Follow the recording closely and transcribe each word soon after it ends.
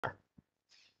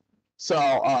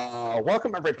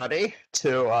Welcome everybody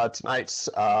to tonight's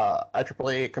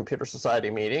IEEE Computer Society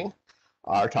meeting.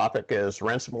 Our topic is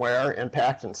ransomware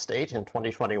impact and state in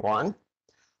 2021.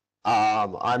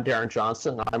 I'm Darren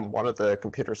Johnson. I'm one of the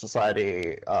Computer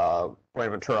Society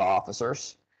Buenaventura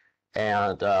officers.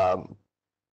 And a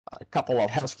couple of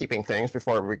housekeeping things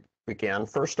before we begin.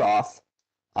 First off,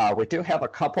 we do have a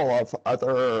couple of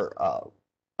other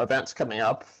events coming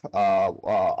up,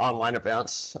 online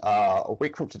events. A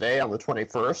week from today, on the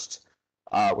 21st,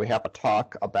 we have a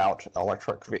talk about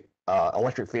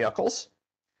electric vehicles.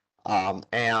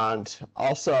 And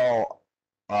also,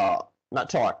 not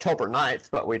till October 9th,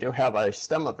 but we do have a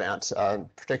STEM event. In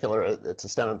particular, it's a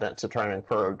STEM event to try and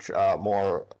encourage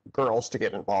more girls to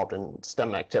get involved in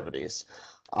STEM activities.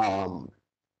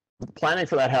 Planning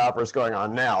for that, however, is going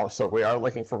on now, so we are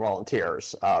looking for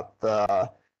volunteers.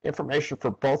 The information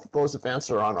for both of those events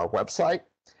are on our website,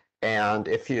 and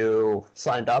if you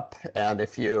signed up and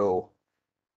if you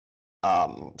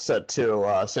said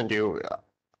to send you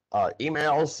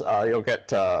emails,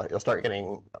 you'll start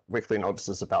getting weekly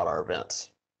notices about our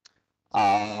events.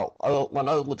 One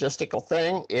other logistical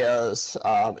thing is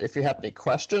if you have any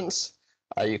questions,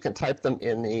 you can type them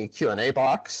in the Q&A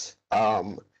box,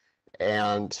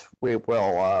 and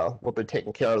we'll be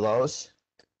taking care of those.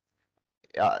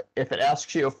 If it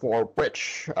asks you for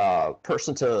which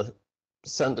person to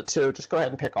send it to, just go ahead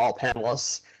and pick all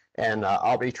panelists, and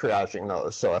I'll be triaging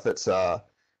those. So if it's a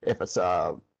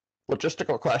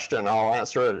logistical question, I'll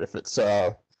answer it. If it's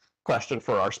a question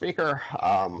for our speaker,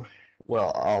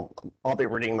 well, I'll be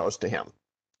reading those to him.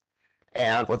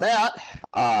 And with that,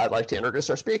 I'd like to introduce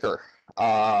our speaker.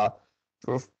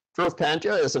 Dhruv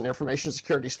Pandya is an information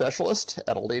security specialist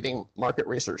at a leading market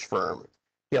research firm.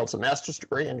 He holds a master's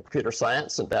degree in computer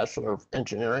science and Bachelor of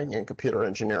Engineering in computer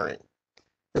engineering.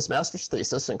 His master's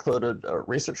thesis included a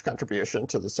research contribution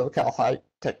to the SoCal High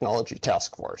Technology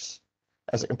Task Force.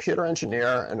 As a computer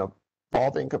engineer and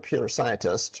evolving computer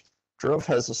scientist, Dhruv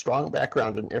has a strong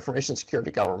background in information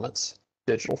security governance,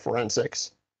 digital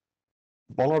forensics,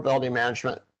 vulnerability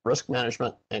management, risk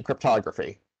management, and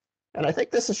cryptography. And I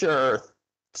think this is your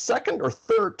second or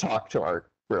third talk to our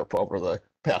group over the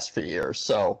past few years.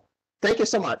 So thank you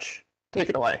so much. Take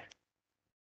it away.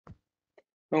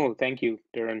 Oh, thank you,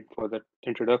 Darren, for the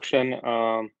introduction.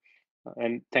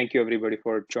 And thank you, everybody,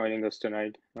 for joining us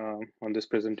tonight on this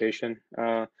presentation.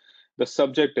 The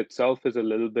subject itself is a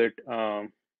little bit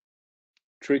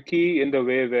tricky in the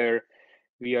way where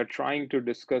we are trying to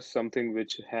discuss something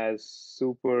which has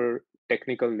super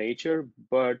technical nature,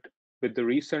 but with the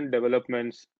recent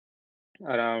developments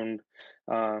around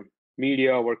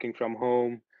media, working from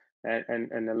home,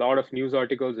 and a lot of news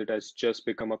articles, it has just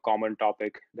become a common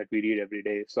topic that we read every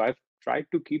day. So I've tried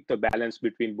to keep the balance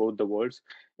between both the worlds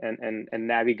and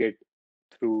navigate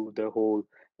through the whole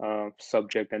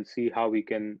subject and see how we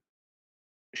can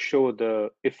show the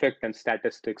effect and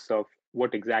statistics of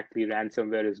what exactly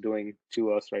ransomware is doing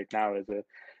to us right now as a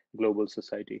global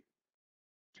society.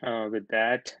 With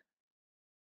that,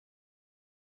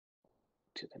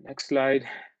 to the next slide.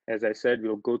 As I said,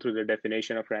 we'll go through the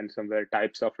definition of ransomware,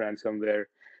 types of ransomware,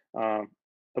 a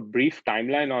brief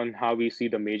timeline on how we see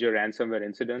the major ransomware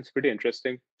incidents. Pretty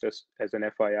interesting, just as an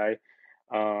FYI.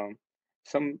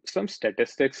 Some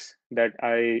statistics that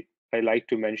I like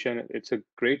to mention. It's a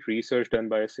great research done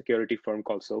by a security firm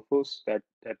called Sophos that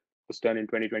was done in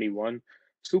 2021.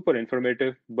 Super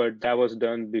informative, but that was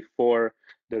done before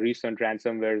the recent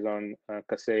ransomwares on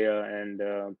Kaseya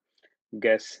and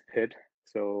Guess hit.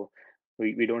 So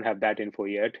we don't have that info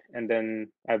yet. And then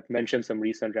I've mentioned some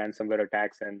recent ransomware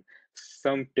attacks and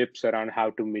some tips around how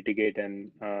to mitigate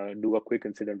and do a quick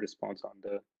incident response on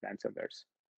the ransomwares.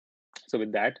 So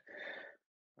with that,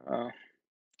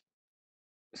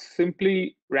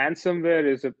 simply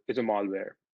ransomware is a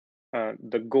malware.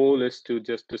 The goal is to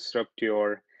just disrupt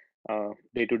your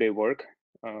day-to-day work.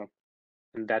 And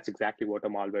that's exactly what a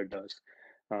malware does.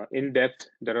 In depth,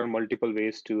 there are multiple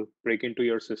ways to break into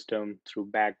your system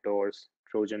through backdoors,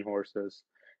 Trojan horses,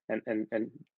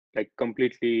 and like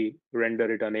completely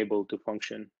render it unable to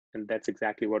function. And that's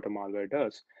exactly what a malware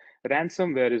does.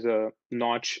 Ransomware is a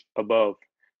notch above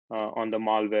on the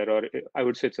malware, or I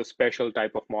would say it's a special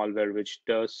type of malware which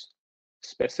does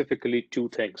specifically two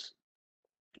things.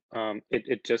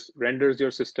 It just renders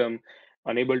your system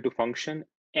unable to function,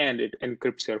 and it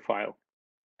encrypts your file.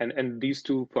 And these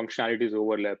two functionalities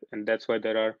overlap, and that's why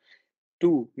there are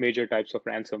two major types of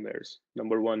ransomwares.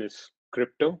 Number one is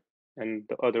crypto, and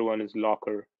the other one is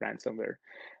locker ransomware.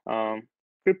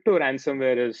 Crypto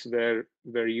ransomware is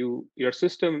where your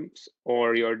systems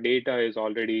or your data is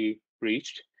already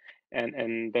breached,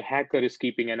 and the hacker is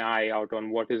keeping an eye out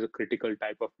on what is a critical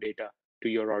type of data to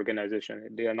your organization.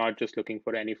 They are not just looking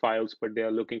for any files, but they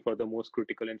are looking for the most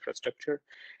critical infrastructure,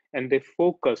 and they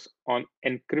focus on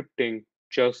encrypting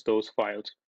just those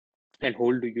files and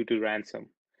hold you to ransom.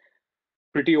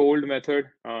 Pretty old method,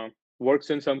 works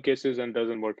in some cases and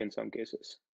doesn't work in some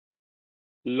cases.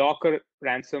 Locker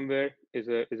ransomware is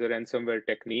a ransomware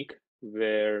technique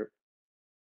where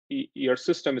your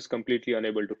system is completely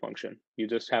unable to function. You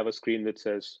just have a screen that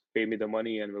says, pay me the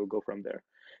money and we'll go from there.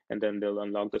 And then they'll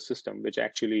unlock the system, which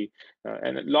actually,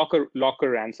 and locker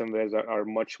ransomwares are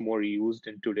much more used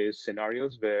in today's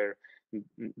scenarios where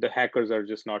the hackers are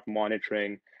just not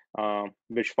monitoring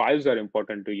which files are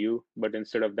important to you, but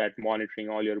instead of that, monitoring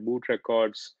all your boot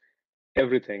records,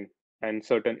 everything, and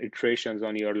certain iterations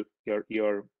on your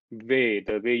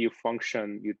the way you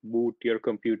function. You boot your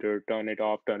computer, turn it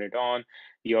off, turn it on,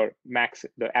 the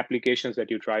applications that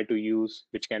you try to use,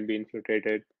 which can be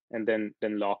infiltrated, and then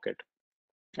lock it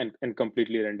and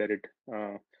completely render it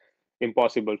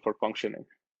impossible for functioning.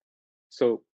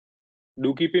 So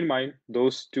do keep in mind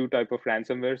those two type of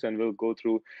ransomwares, and we'll go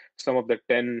through some of the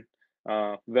 10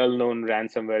 well-known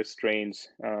ransomware strains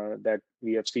that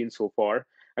we have seen so far.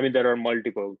 I mean, there are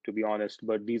multiple, to be honest,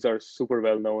 but these are super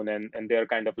well-known, and they're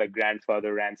kind of like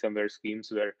grandfather ransomware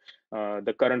schemes where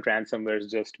the current ransomwares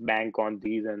just bank on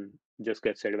these and just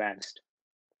gets advanced.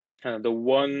 The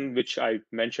one which I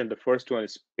mentioned, the first one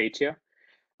is Petya.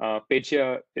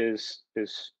 Petya is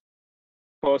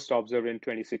first observed in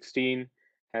 2016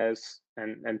 as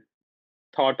and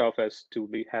thought of as to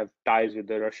have ties with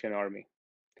the Russian army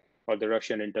or the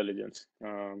Russian intelligence.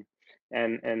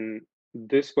 And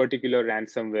this particular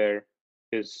ransomware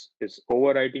is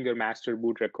overwriting your master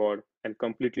boot record and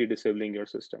completely disabling your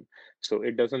system. So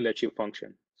it doesn't let you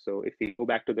function. So if we go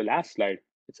back to the last slide,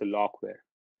 it's a lockware.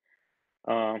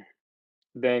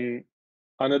 Then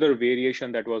another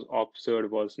variation that was observed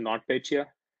was NotPetya.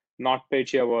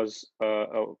 NotPetya was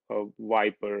a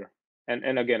Viper,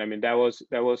 and again, I mean, that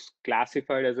was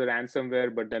classified as a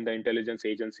ransomware, but then the intelligence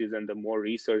agencies and the more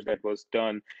research that was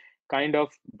done kind of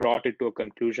brought it to a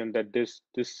conclusion that this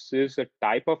is a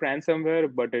type of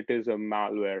ransomware, but it is a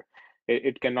malware.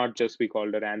 It cannot just be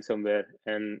called a ransomware,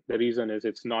 and the reason is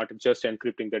it's not just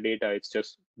encrypting the data; it's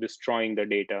just destroying the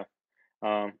data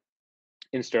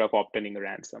instead of obtaining a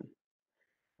ransom.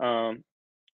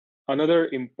 Another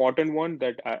important one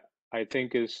that I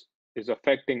think is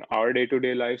affecting our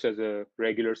day-to-day lives as a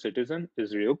regular citizen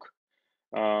is Ryuk.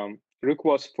 Ryuk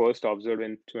was first observed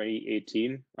in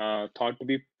 2018, thought to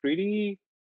be pretty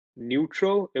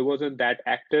neutral. It wasn't that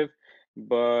active,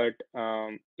 but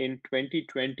in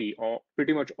 2020,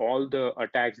 pretty much all the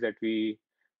attacks that we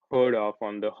heard of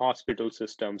on the hospital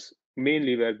systems,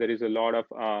 mainly where there is a lot of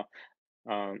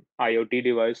IoT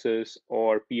devices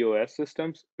or POS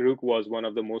systems, Rook was one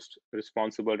of the most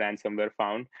responsible ransomware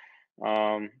found.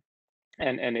 And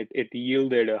it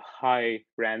yielded a high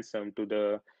ransom to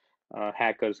the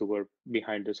hackers who were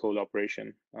behind this whole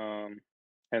operation.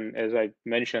 And as I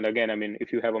mentioned, again, I mean,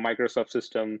 if you have a Microsoft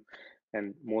system,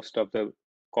 and most of the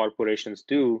corporations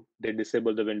do, they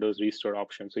disable the Windows restore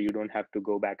option. So you don't have to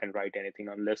go back and write anything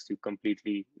unless you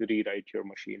completely rewrite your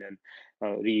machine and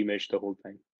reimage the whole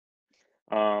thing.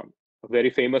 A very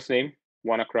famous name,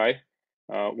 WannaCry.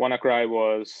 WannaCry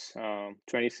was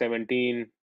 2017,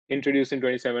 introduced in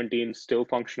 2017, still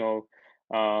functional.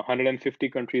 150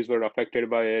 countries were affected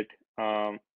by it.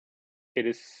 It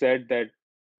is said that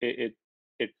it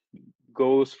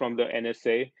goes from the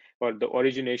NSA, or the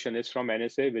origination is from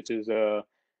NSA, which is a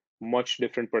much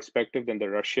different perspective than the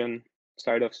Russian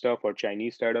side of stuff or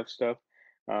Chinese side of stuff.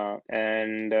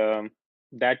 And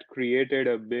that created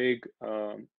a big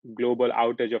global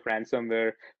outage of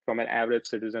ransomware from an average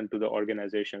citizen to the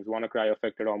organizations. WannaCry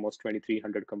affected almost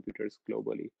 2,300 computers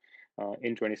globally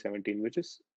in 2017, which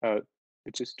is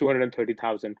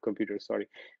 230,000 computers, sorry,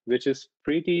 which is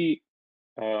pretty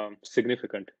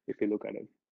significant if you look at it.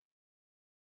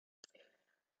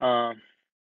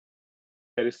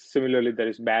 There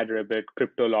is Bad Rabbit,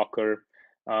 CryptoLocker.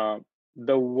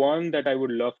 The one that I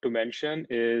would love to mention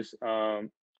is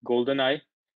GoldenEye.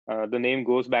 The name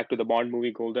goes back to the Bond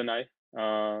movie GoldenEye.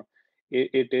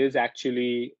 It is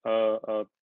actually a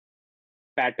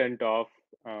patent of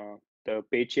the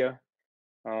Petya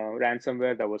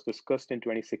ransomware that was discussed in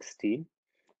 2016.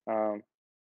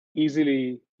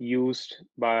 Easily used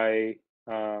by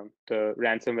the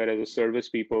ransomware as a service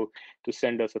people to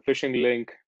send us a phishing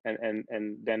link and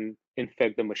then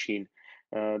infect the machine.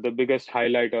 The biggest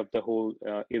highlight of the whole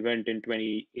event in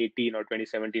 2018 or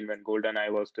 2017 when GoldenEye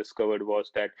was discovered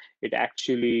was that it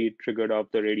actually triggered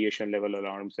off the radiation level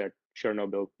alarms at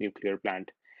Chernobyl nuclear plant.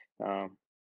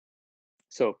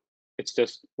 So it's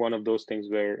just one of those things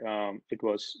where it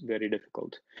was very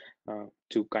difficult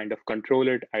to kind of control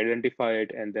it, identify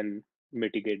it, and then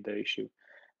mitigate the issue.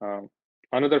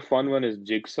 Another fun one is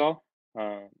Jigsaw.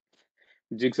 Uh,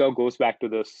 Jigsaw goes back to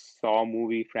the Saw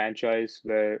movie franchise,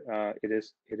 where it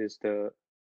is the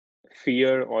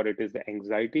fear or it is the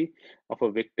anxiety of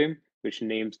a victim which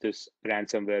names this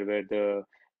ransomware, where the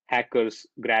hackers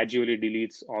gradually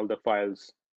deletes all the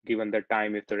files given the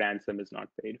time if the ransom is not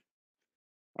paid.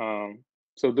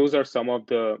 So those are some of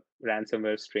the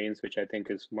ransomware strains which I think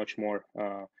is much more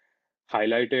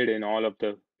highlighted in all of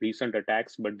the recent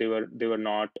attacks, but they were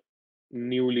not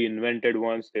newly invented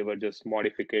ones. They were just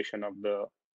modification of the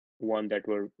one that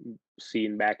were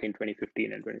seen back in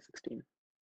 2015 and 2016.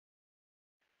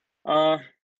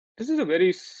 This is a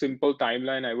very simple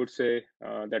timeline, I would say,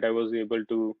 that I was able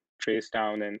to trace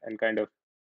down and kind of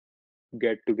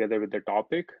get together with the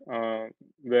topic,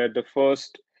 where the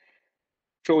first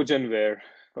Trojanware,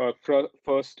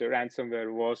 first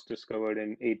ransomware was discovered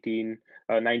in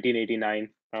 1989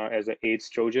 as an AIDS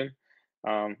Trojan.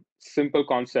 Simple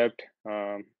concept.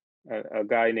 A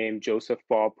guy named Joseph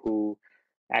Pop, who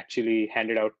actually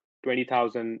handed out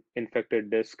 20,000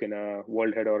 infected disks in a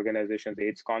World Health Organization's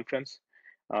AIDS conference.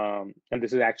 And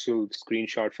this is actual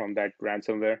screenshot from that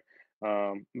ransomware,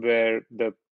 where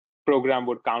the program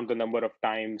would count the number of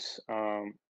times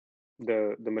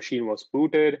the machine was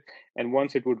booted, and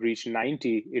once it would reach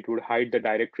 90, it would hide the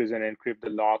directories and encrypt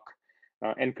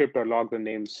or log the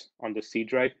names on the C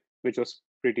drive, which was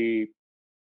pretty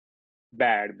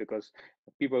bad because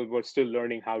people were still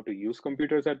learning how to use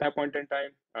computers at that point in time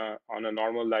on a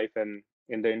normal life and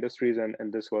in the industries,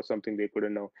 and this was something they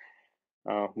couldn't know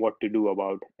what to do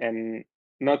about. And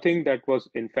nothing that was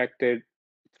infected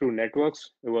through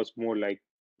networks, it was more like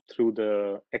through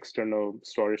the external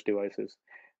storage devices.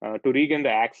 To regain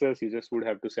the access, you just would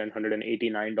have to send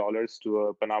 $189 to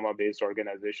a Panama-based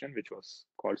organization, which was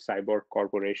called Cyborg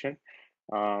Corporation.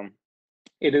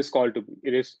 It is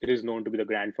known to be the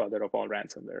grandfather of all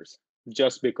ransomwares,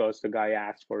 just because the guy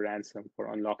asked for ransom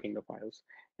for unlocking the files,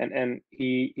 and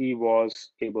he was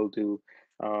able to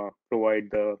provide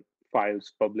the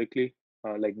files publicly,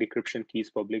 like decryption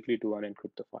keys publicly to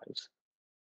unencrypt the files.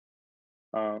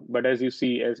 But as you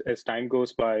see, as time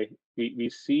goes by, we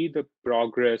see the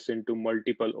progress into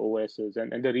multiple OSs,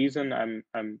 and the reason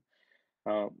I'm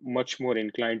much more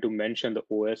inclined to mention the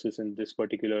OSs in this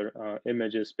particular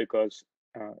image is because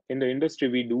in the industry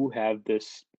we do have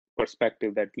this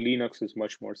perspective that Linux is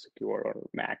much more secure or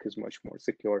Mac is much more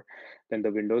secure than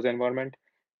the Windows environment.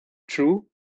 True,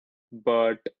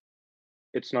 but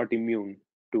it's not immune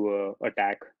to a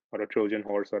attack or a Trojan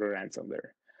horse or a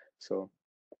ransomware. So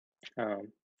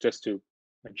just to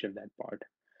mention that part.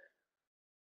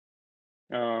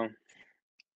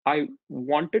 I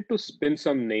wanted to spin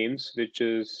some names, which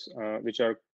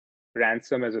are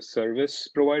ransom as a service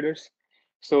providers.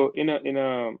 So in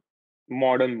a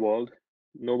modern world,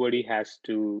 nobody has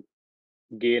to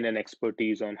gain an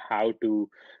expertise on how to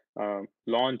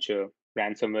launch a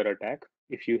ransomware attack.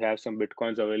 If you have some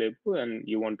bitcoins available and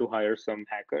you want to hire some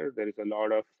hacker, there is a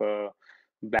lot of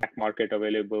black market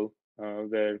available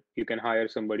where you can hire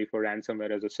somebody for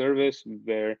ransomware as a service,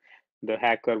 where the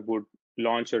hacker would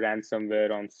launch a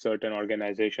ransomware on certain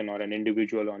organization or an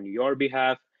individual on your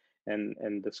behalf, and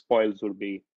the spoils would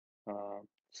be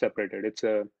separated.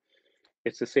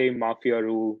 It's the same mafia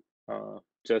rule,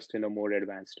 just in a more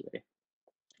advanced way.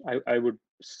 I would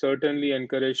certainly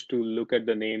encourage to look at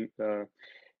the name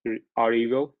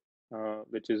REvil,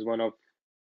 which is one of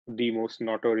the most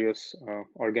notorious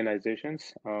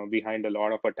organizations behind a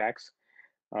lot of attacks.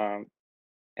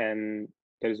 And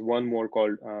there's one more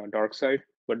called DarkSide,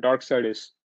 but DarkSide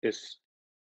is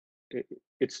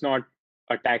it's not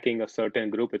attacking a certain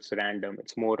group. It's random.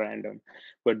 It's more random,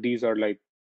 but these are like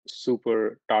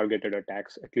super targeted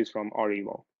attacks, at least from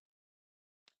REvil.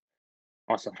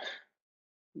 Awesome.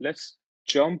 Let's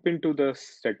jump into the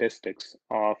statistics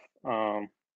of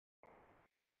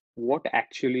what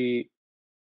actually,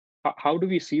 how do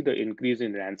we see the increase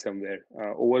in ransomware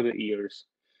over the years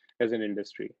as an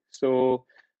industry? So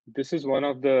this is one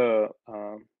of the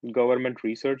government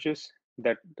researches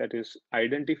that is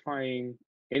identifying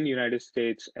in United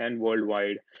States and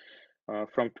worldwide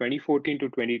from 2014 to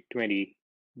 2020,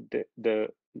 the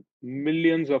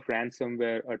millions of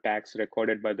ransomware attacks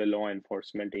recorded by the law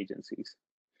enforcement agencies.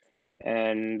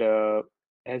 And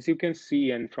as you can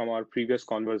see, and from our previous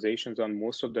conversations on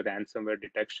most of the ransomware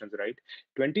detections, right?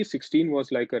 2016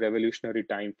 was like a revolutionary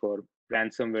time for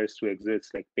ransomwares to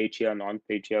exist, like Patia,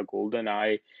 non-Patia,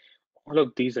 GoldenEye. All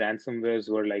of these ransomwares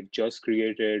were like just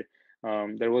created.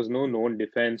 There was no known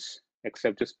defense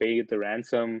except just pay the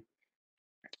ransom,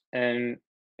 and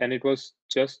it was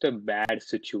just a bad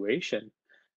situation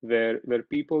where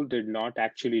people did not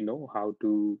actually know how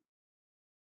to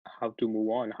move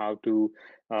on, how to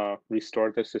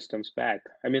restore the systems back.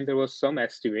 I mean, there was some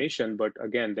estimation, but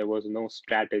again, there was no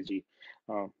strategy.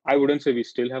 I wouldn't say we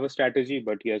still have a strategy,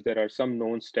 but yes, there are some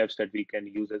known steps that we can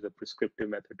use as a prescriptive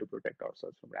method to protect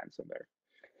ourselves from ransomware.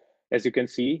 As you can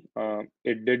see,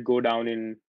 it did go down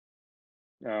in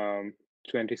um,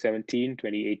 2017,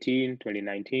 2018,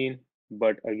 2019,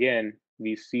 but again,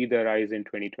 we see the rise in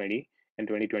 2020 and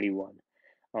 2021.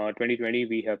 2020,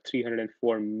 we have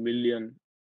 304 million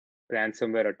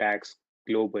ransomware attacks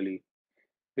globally,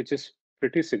 which is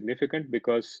pretty significant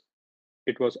because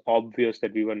it was obvious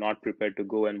that we were not prepared to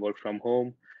go and work from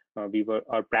home.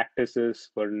 Our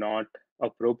practices were not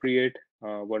appropriate,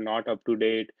 were not up to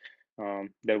date.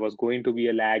 There was going to be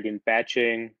a lag in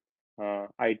patching.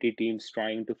 IT teams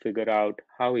trying to figure out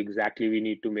how exactly we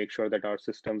need to make sure that our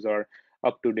systems are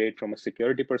up to date from a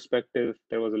security perspective.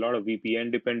 There was a lot of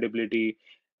VPN dependability,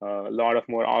 a lot of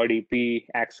more RDP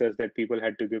access that people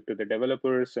had to give to the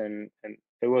developers, and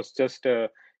it was just a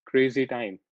crazy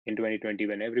time in 2020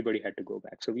 when everybody had to go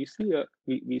back. So we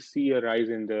see a rise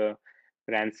in the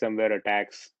ransomware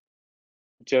attacks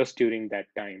just during that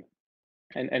time.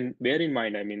 And bear in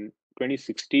mind, I mean,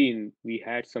 2016 we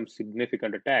had some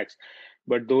significant attacks,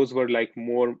 but those were like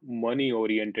more money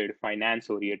oriented, finance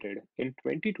oriented. In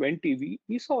 2020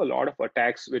 we saw a lot of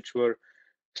attacks which were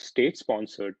state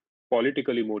sponsored,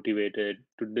 politically motivated,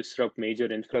 to disrupt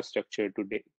major infrastructure, to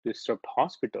disrupt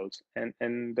hospitals, and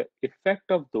the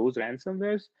effect of those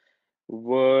ransomwares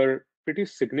were pretty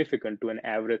significant to an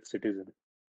average citizen.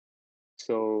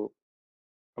 So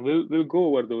we'll go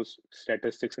over those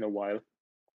statistics in a while.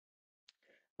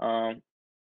 Um,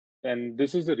 and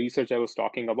this is the research I was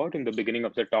talking about in the beginning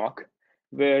of the talk,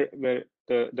 where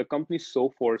the company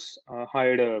Sophos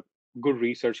hired a good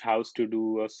research house to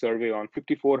do a survey on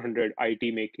 5,400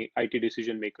 IT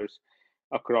decision makers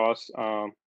across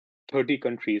 30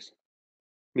 countries,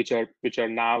 which are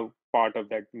now part of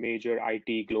that major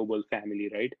IT global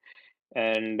family, right?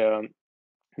 And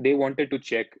they wanted to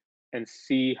check and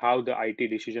see how the IT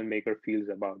decision maker feels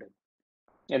about it.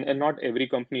 And not every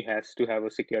company has to have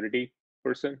a security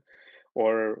person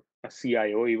or a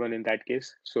CIO, even in that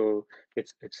case. So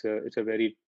it's a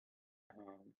very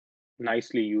um,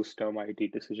 nicely used term,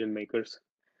 IT decision makers.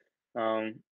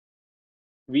 Um,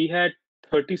 we had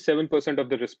 37% of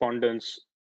the respondents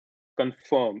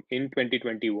confirm in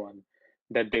 2021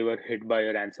 that they were hit by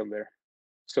a ransomware.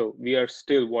 So we are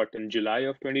still what, in July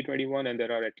of 2021, and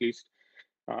there are at least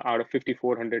out of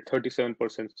 5,400,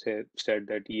 37% said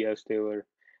that yes,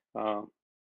 uh,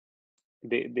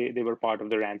 they were part of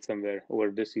the ransomware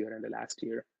over this year and the last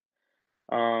year.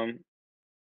 Um,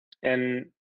 and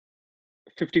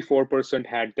 54%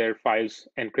 had their files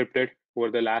encrypted over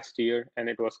the last year, and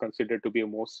it was considered to be a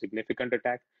most significant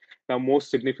attack. Now, most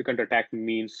significant attack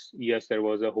means yes, there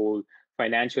was a whole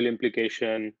financial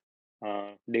implication,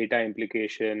 data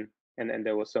implication, and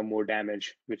there was some more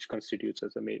damage, which constitutes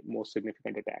as a most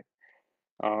significant attack.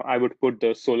 I would put the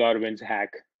SolarWinds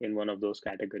hack in one of those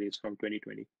categories from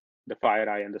 2020, the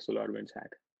FireEye and the SolarWinds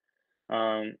hack.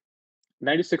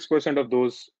 96% of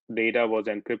those data was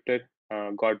encrypted,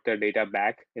 got their data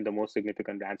back in the most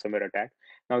significant ransomware attack.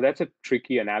 Now, that's a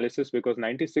tricky analysis because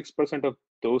 96% of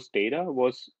those data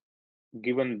was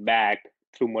given back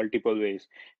through multiple ways.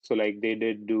 So, like they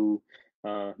did do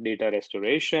data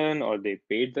restoration or they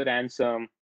paid the ransom.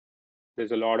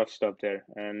 There's a lot of stuff there,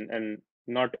 and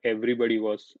not everybody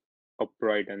was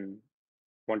upright and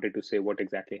wanted to say what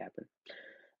exactly happened.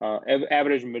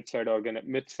 Average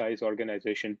mid-size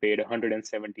organization paid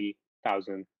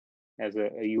 170,000 as a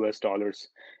US dollars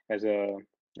as a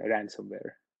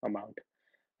ransomware amount.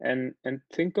 And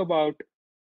think about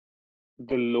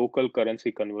the local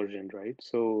currency conversion, right?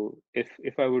 So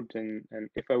if I would and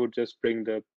if I would just bring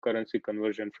the currency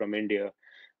conversion from India,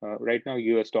 right now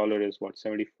US dollar is what,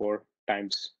 74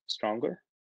 times stronger.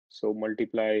 So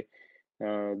multiply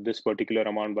this particular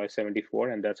amount by 74,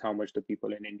 and that's how much the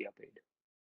people in India paid.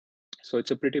 So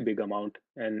it's a pretty big amount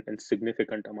and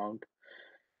significant amount.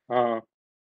 Uh,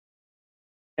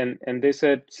 and they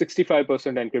said 65%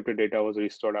 encrypted data was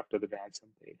restored after the ransom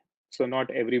paid. So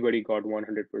not everybody got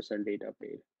 100% data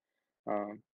paid.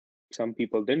 Um, some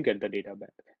people didn't get the data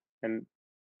back. And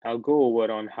I'll go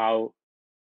over on how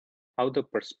the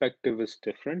perspective is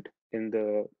different in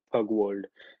the thug world,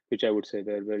 which I would say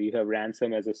where you have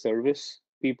ransom as a service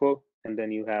people, and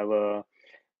then you have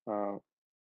uh,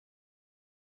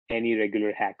 any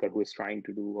regular hacker who is trying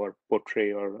to do or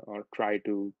portray or try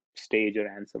to stage a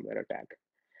ransomware attack.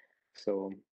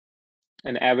 So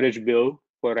an average bill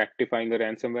for rectifying a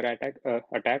ransomware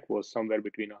attack was somewhere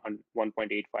between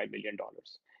 $1.85 million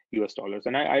US dollars.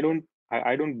 And I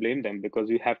don't blame them, because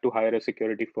you have to hire a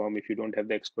security firm if you don't have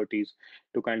the expertise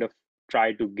to kind of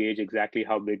try to gauge exactly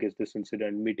how big is this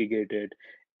incident, mitigate it,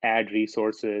 add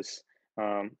resources,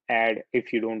 add,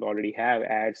 if you don't already have,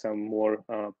 add some more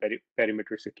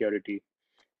perimeter security.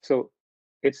 So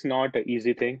it's not an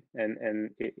easy thing, and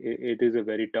it is a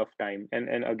very tough time.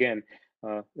 And again,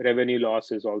 revenue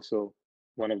loss is also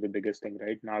one of the biggest thing,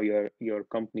 right? Now your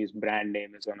company's brand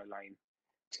name is on a line.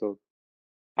 So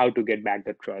how to get back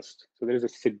the trust? So there is a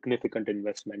significant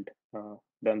investment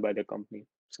done by the company.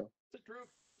 So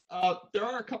Dhruv, there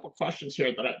are a couple of questions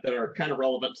here that are kind of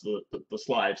relevant to the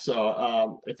slide.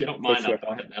 So if you don't for mind, I'll sure, go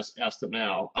ahead and ask them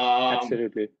now.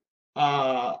 absolutely.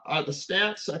 Are the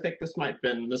stats, I think this might have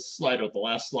been this slide or the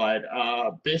last slide,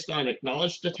 based on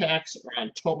acknowledged attacks or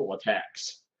on total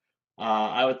attacks?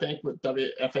 I would think with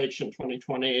WFH in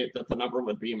 2020 that the number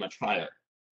would be much higher.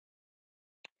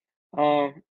 Uh,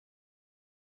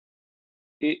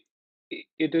 it,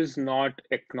 it is not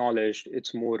acknowledged,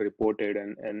 it's more reported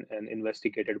and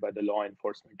investigated by the law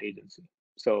enforcement agency.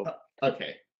 So Okay,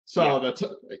 yeah, so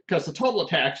because the total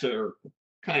attacks are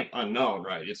kind of unknown,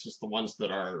 right? It's just the ones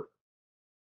that are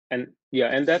and yeah,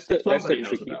 and that's the somebody knows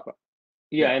tricky about. part.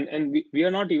 Yeah, and we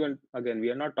are not even, again, we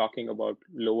are not talking about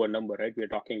lower number, right? We are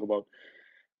talking about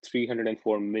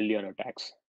 304 million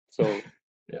attacks. So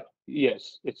Yeah.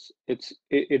 yes,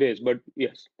 it is, but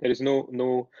yes, there is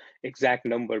no exact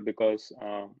number, because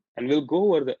and we'll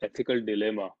go over the ethical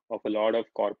dilemma of a lot of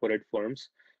corporate firms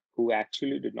who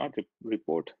actually did not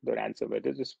report the ransomware.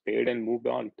 They just paid and moved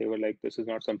on. They were like, this is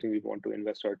not something we want to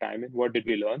invest our time in. What did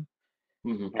we learn?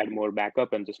 Mhm. Add more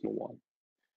backup and just move on.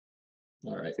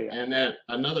 All right. So yeah. And then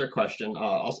another question,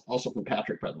 also from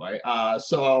Patrick, by the way.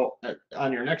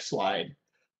 On your next slide,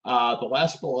 the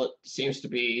last bullet seems to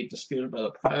be disputed by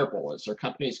the prior bullets. Are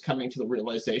companies coming to the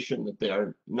realization that they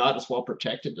are not as well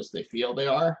protected as they feel they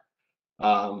are?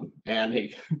 And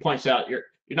he points out you're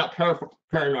not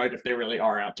paranoid if they really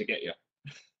are out to get you.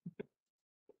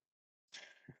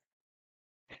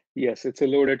 Yes, it's a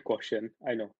loaded question.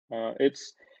 I know.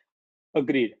 It's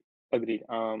agreed, agreed.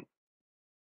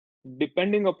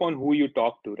 Depending upon who you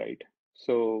talk to, right?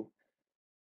 So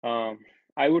um,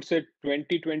 I would say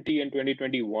 2020 and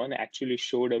 2021 actually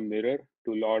showed a mirror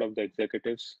to a lot of the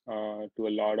executives, to a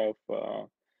lot of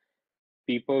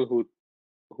people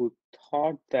who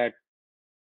thought that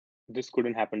this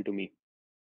couldn't happen to me.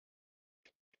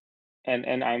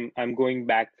 And I'm going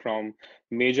back from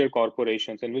major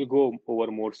corporations, and we'll go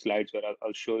over more slides where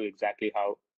I'll show you exactly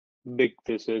how big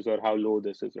this is or how low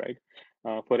this is, right?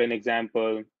 For an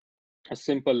example, a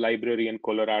simple library in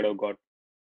Colorado got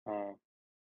uh,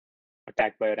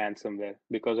 attacked by a ransomware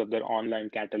because of their online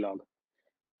catalog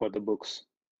for the books,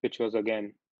 which was,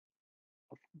 again,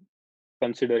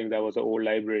 considering that was an old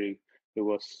library, it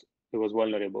was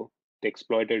vulnerable. They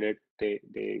exploited it. They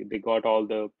got all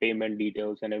the payment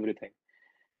details and everything,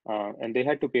 and they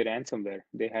had to pay ransomware.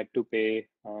 They had to pay,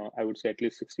 I would say, at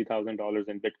least $60,000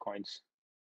 in bitcoins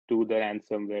to the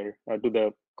ransomware, to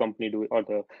the company, or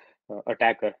the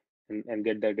attacker, and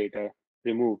get their data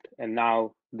removed. And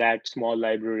now that small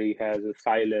library has a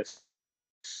silas.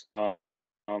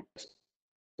 Um,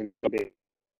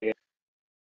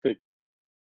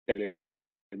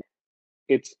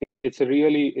 it's it's a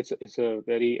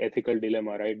very ethical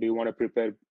dilemma, right? Do you want to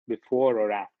prepare before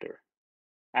or after?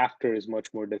 After is much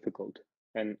more difficult,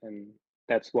 and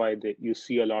that's why you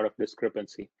see a lot of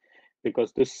discrepancy,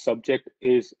 because this subject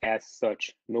is as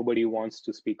such. Nobody wants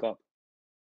to speak up.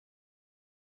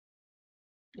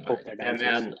 All Hope right. that And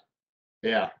answers.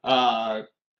 then, yeah,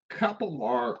 couple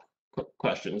more quick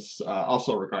questions,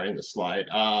 also regarding the slide.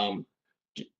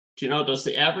 Do you know, does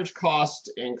the average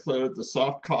cost include the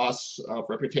soft costs of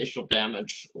reputational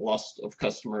damage, loss of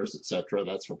customers, etc.?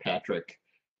 That's from Patrick.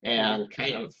 Mhm. And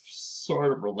kind of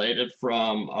sort of related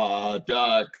from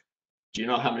Doug, do you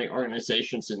know how many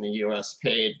organizations in the US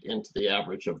paid into the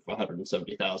average of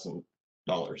 $170,000?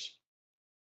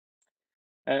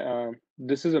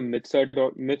 This is a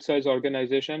mid-size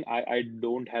organization. I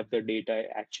don't have the data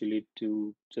actually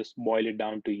to just boil it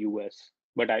down to US,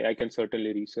 but I can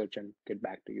certainly research and get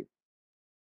back to you.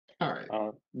 All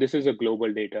right. This is a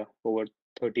global data. Over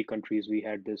 30 countries we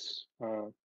had this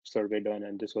survey done,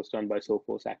 and this was done by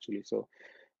Sophos actually. So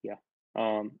yeah,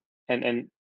 um, and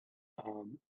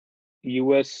um,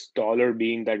 US dollar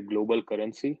being that global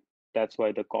currency, that's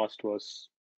why the cost was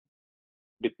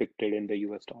depicted in the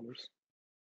US dollars.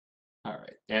 All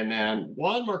right. And then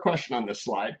one more question on this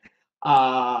slide.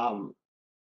 Um,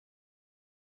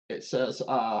 It says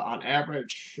on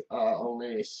average,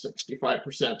 only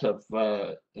 65% of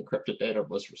encrypted data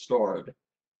was restored.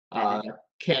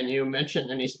 Can you mention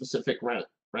any specific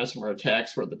ransomware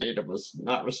attacks where the data was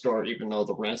not restored even though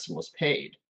the ransom was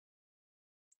paid?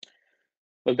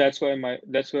 Well, that's where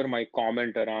my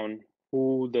comment around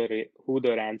who the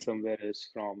ransomware is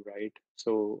from, right?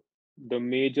 So the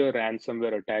major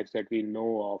ransomware attacks that we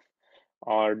know of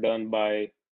are done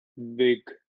by big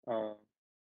uh,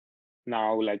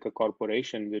 now like a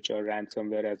corporation, which are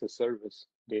ransomware as a service.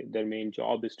 Their main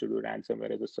job is to do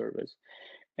ransomware as a service,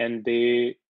 and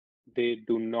they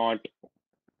do not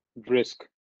risk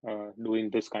doing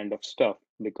this kind of stuff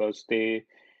because they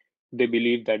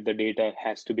believe that the data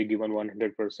has to be given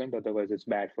 100%, otherwise it's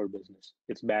bad for business,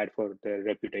 it's bad for their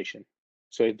reputation.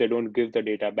 So if they don't give the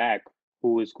data back,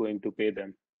 who is going to pay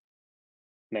them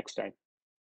next time?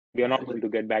 We are not going to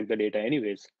get back the data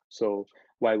anyways, so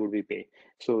why would we pay?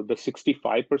 So the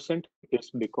 65% is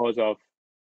because of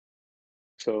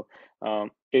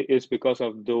it is because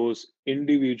of those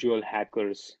individual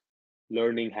hackers,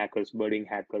 learning hackers, budding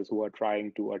hackers who are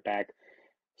trying to attack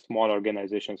small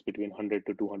organizations between 100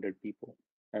 to 200 people.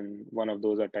 And one of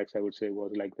those attacks, I would say,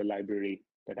 was like the library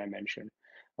that I mentioned,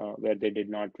 where they did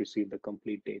not receive the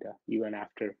complete data even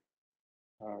after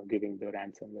giving the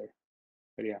ransomware.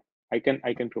 But yeah, I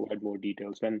can provide more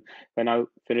details when I'll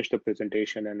finish the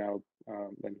presentation, and I'll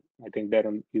when I think that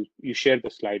you share the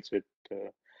slides with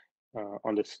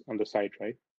on the site,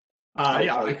 right?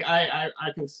 Yeah, I'll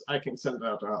I can send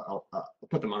that. I'll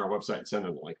put them on our website and send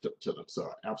a link to them. So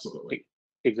absolutely.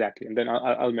 Exactly, and then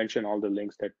I'll mention all the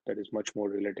links that is much more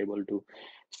relatable to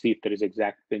see if there is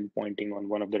exact pinpointing on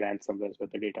one of the ransomwares where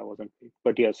the data wasn't paid.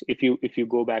 But yes, if you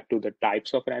go back to the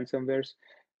types of ransomwares,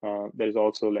 there's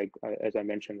also like as I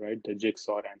mentioned, right, the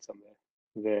jigsaw ransomware,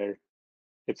 where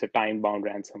it's a time-bound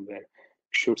ransomware.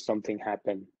 Should something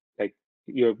happen, like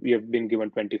you've been given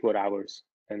 24 hours,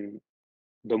 and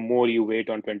the more you wait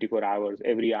on 24 hours,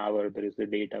 every hour there is the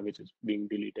data which is being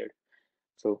deleted.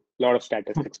 So a lot of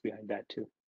statistics behind that too.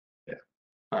 Yeah.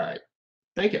 All right.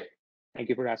 Thank you. Thank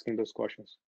you for asking those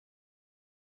questions.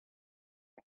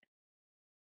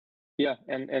 Yeah,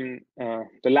 and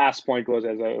the last point was,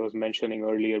 as I was mentioning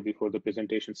earlier before the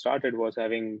presentation started, was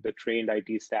having the trained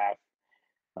IT staff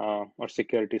or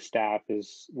security staff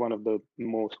is one of the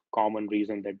most common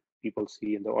reason that people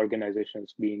see in the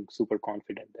organizations being super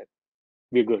confident that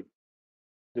we're good.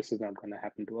 This is not going to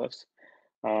happen to us.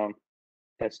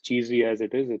 As cheesy as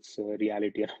it is, it's a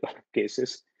reality in a lot of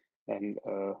cases, and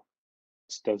it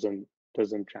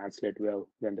doesn't translate well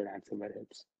when the ransomware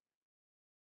hits.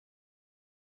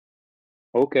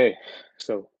 Okay,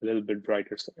 so a little bit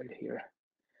brighter side here.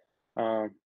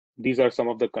 These are some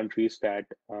of the countries that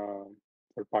were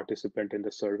participant in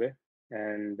the survey,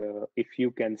 and if you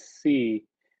can see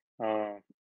the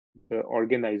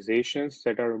organizations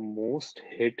that are most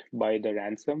hit by the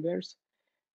ransomwares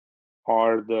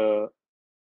are the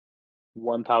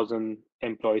 1,000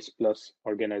 employees plus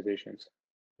organizations,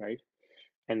 right?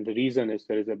 And the reason is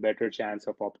there is a better chance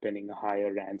of obtaining a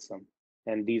higher ransom.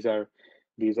 And these are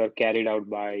carried out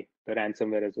by the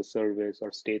ransomware as a service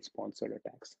or state-sponsored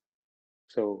attacks.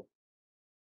 So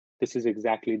this is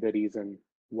exactly the reason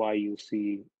why you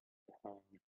see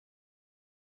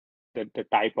the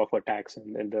type of attacks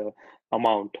and the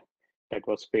amount that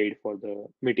was paid for the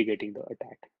mitigating the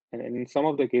attack. And in some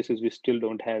of the cases, we still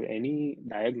don't have any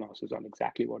diagnosis on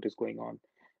exactly what is going on.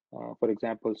 For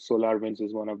example, SolarWinds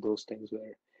is one of those things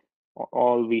where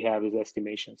all we have is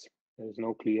estimations. There is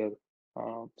no clear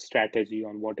strategy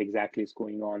on what exactly is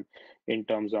going on in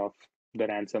terms of the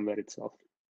ransomware itself.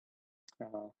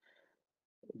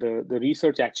 The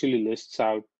research actually lists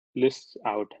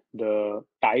out the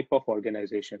type of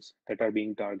organizations that are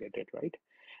being targeted, right?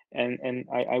 And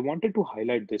I wanted to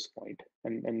highlight this point,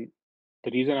 and the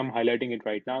reason I'm highlighting it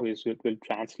right now is it will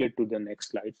translate to the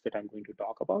next slides that I'm going to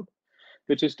talk about,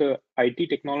 which is the IT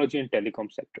technology and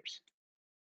telecom sectors.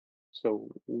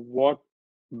 So what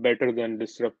better than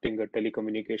disrupting a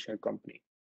telecommunication company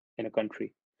in a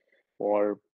country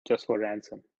or just for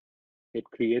ransom? It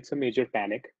creates a major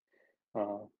panic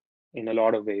in a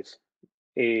lot of ways.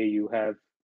 You have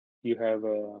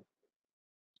a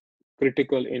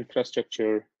critical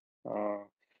infrastructure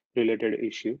related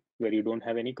issue where you don't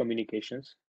have any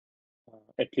communications,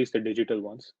 at least the digital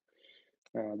ones.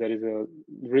 There is a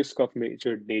risk of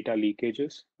major data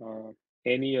leakages.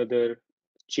 Any other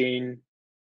chain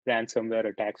ransomware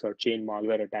attacks or chain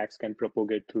malware attacks can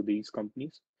propagate through these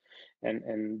companies.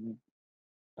 And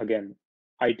again,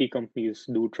 IT companies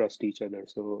do trust each other.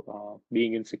 So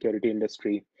being in security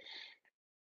industry,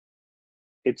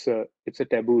 it's a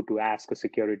taboo to ask a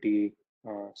security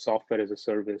software as a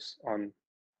service on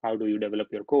how do you develop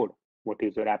your code, what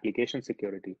is your application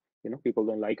security. People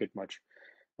don't like it much,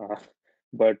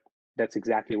 but that's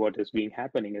exactly what is being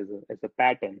happening as a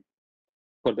pattern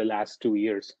for the last 2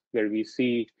 years, where we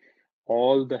see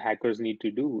all the hackers need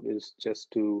to do is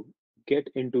just to get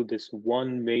into this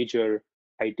one major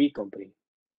IT company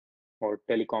or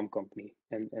telecom company,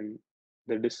 and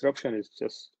the disruption is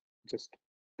just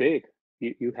big.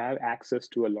 You have access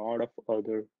to a lot of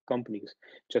other companies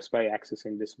just by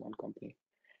accessing this one company.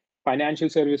 Financial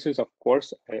services, of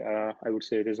course, I would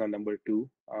say it is on number two,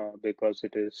 because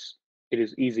it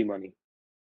is easy money.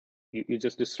 You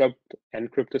just disrupt,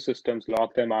 encrypt the systems,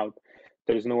 lock them out.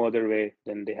 There is no other way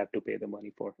than they have to pay the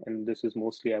money for. And this is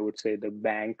mostly, I would say, the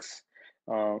banks,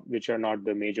 which are not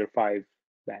the major five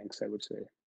banks, I would say,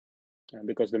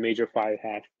 because the major five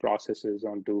have processes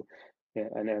onto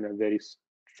and a very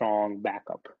strong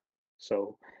backup.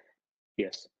 So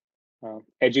yes,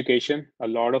 education, a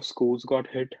lot of schools got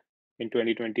hit in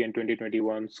 2020 and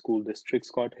 2021. School districts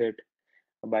got hit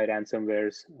by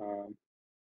ransomwares.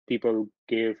 People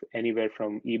gave anywhere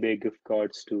from eBay gift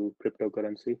cards to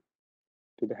cryptocurrency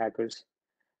to the hackers.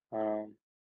 Um,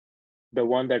 the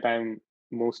one that I'm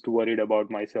most worried about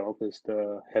myself is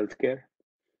the healthcare,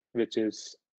 which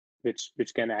is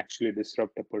which can actually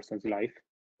disrupt a person's life,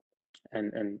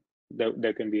 and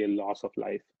there can be a loss of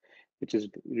life, which is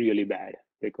really bad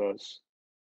because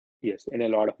yes, in a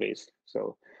lot of ways.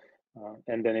 So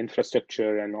and then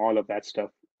infrastructure and all of that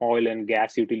stuff, oil and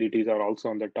gas utilities are also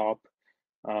on the top.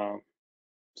 Uh,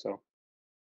 so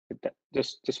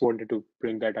just wanted to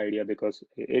bring that idea because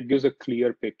it gives a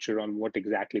clear picture on what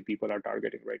exactly people are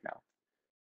targeting right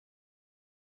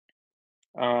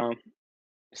now.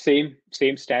 Same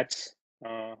stats,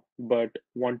 but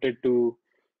wanted to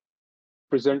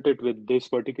present it with this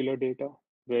particular data,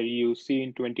 where you see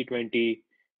in 2020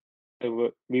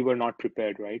 we were not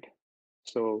prepared, right?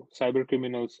 So cyber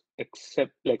criminals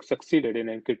succeeded in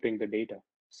encrypting the data.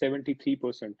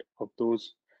 73% of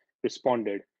those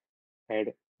responded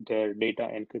had their data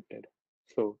encrypted.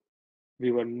 So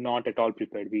we were not at all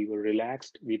prepared. We were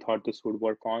relaxed. We thought this would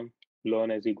work on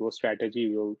learn as you go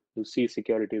strategy. We'll see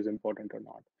security is important or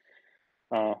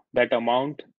not. That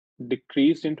amount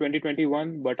decreased in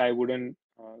 2021, but I wouldn't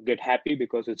get happy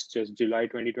because it's just July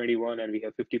 2021 and we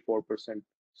have 54%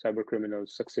 cyber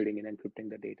criminals succeeding in encrypting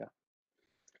the data.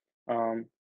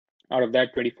 Out of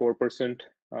that, 24%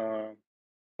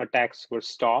 attacks were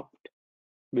stopped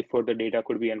before the data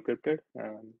could be encrypted.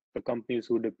 The companies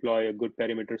who deploy a good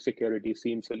perimeter security,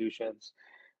 SIEM solutions,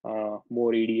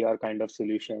 more EDR kind of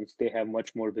solutions, they have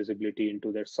much more visibility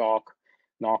into their SOC,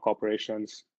 NOC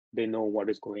operations. They know what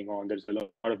is going on. There's a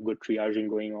lot of good triaging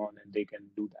going on, and they can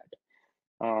do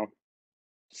that.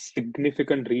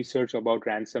 Significant research about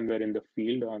ransomware in the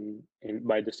field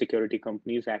by the security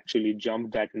companies actually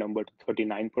jumped that number to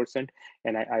 39%.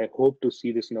 And I hope to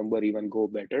see this number even go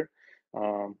better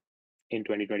in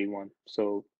 2021.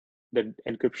 So the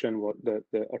encryption was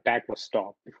the attack was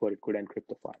stopped before it could encrypt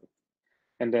the file.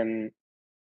 And then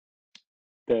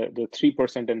the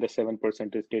 3% and the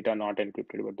 7% is data not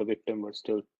encrypted, but the victim was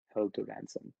still held to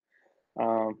ransom.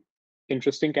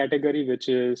 Interesting category, which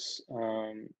is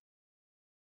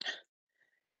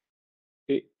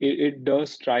it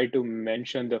does try to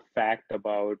mention the fact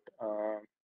about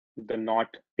the not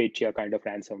Petya kind of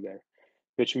ransomware,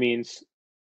 which means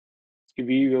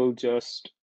we will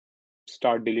just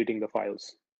start deleting the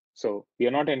files. So we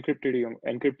are not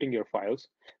encrypting your files.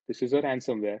 This is a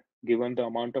ransomware. Given the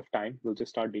amount of time, we'll just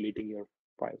start deleting your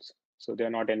files. So they're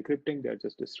not encrypting, they're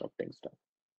just disrupting stuff.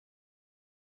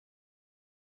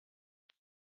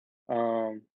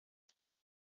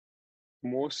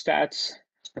 More stats,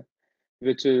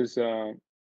 which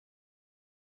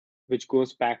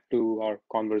goes back to our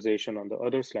conversation on the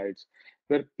other slides,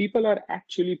 where people are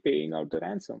actually paying out the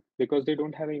ransom because they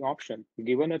don't have any option.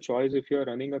 Given a choice, if you're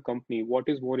running a company, what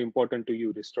is more important to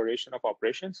you, restoration of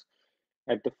operations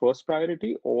at the first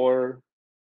priority, or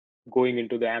going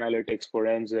into the analytics,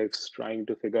 forensics, trying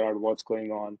to figure out what's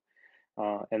going on,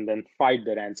 and then fight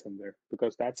the ransomware?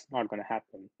 Because that's not going to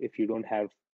happen if you don't have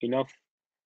enough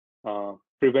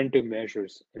preventive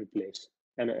measures in place.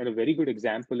 And a very good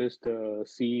example is the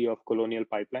CEO of Colonial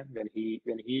Pipeline. When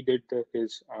he did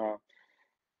his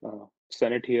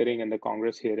Senate hearing and the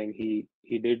Congress hearing, he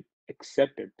did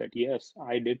accept it that yes,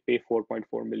 I did pay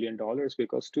 $4.4 million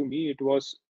because to me it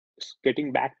was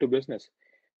getting back to business.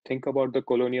 Think about the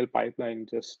Colonial Pipeline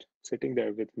just sitting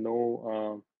there with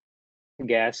no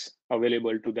gas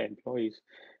available to the employees,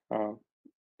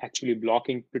 actually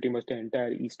blocking pretty much the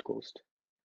entire East Coast.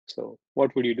 So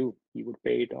what would you do? You would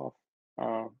pay it off.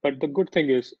 But the good thing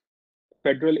is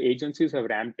federal agencies have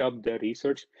ramped up their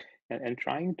research and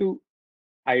trying to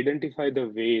identify the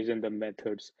ways and the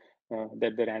methods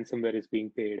that the ransomware is being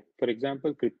paid. For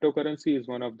example, cryptocurrency is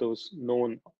one of those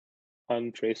known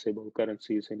untraceable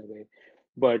currencies in a way,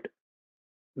 but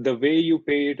the way you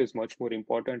pay it is much more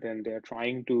important, and they're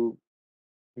trying to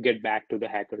get back to the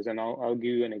hackers. And I'll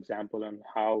give you an example on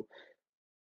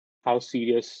how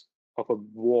serious of a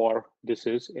war this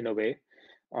is in a way.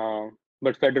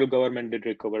 But federal government did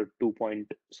recover 2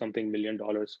 point something million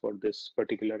dollars for this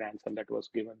particular ransom that was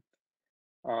given.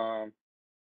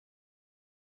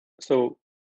 So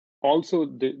also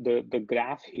the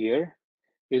graph here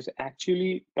is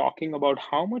actually talking about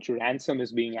how much ransom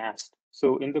is being asked.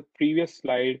 So in the previous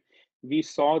slide, we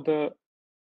saw the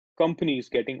companies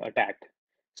getting attacked.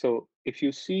 So if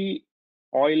you see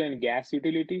oil and gas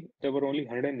utility, there were only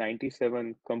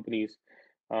 197 companies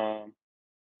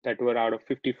that were out of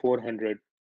 5,400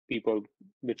 people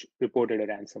which reported a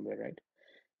ransomware, right?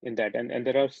 In that, and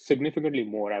there are significantly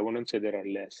more. I wouldn't say there are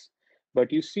less,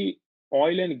 but you see,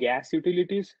 oil and gas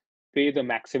utilities pay the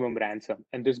maximum ransom,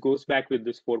 and this goes back with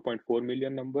this 4.4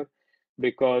 million number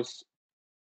because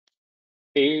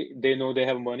they know they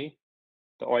have money.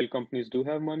 The oil companies do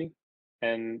have money,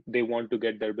 and they want to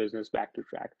get their business back to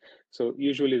track. So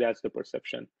usually that's the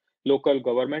perception. Local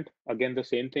government, again, the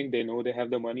same thing. They know they have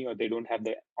the money, or they don't have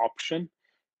the option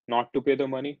not to pay the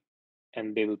money,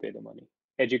 and they will pay the money.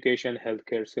 Education,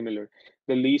 healthcare, similar.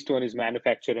 The least one is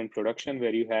manufacture and production,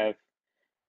 where you have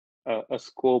a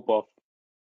scope of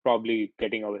probably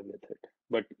getting away with it,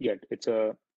 but yet it's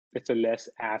a less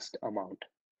asked amount.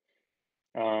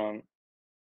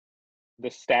 The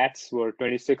stats were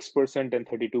 26% and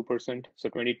 32%. So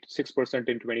 26%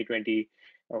 in 2020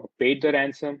 paid the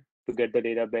ransom to get the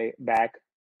data back.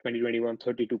 2021,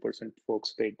 32%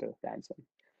 folks paid the ransom.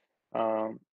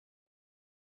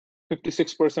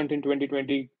 56% in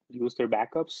 2020 used their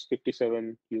backups.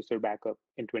 57 used their backup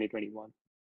in 2021.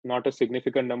 Not a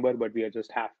significant number, but we are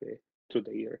just halfway through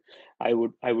the year. I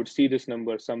would see this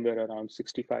number somewhere around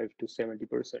 65 to 70% in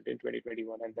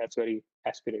 2021, and that's very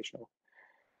aspirational.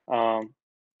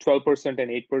 12%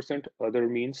 and 8% other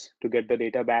means to get the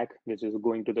data back, which is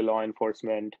going to the law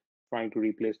enforcement, trying to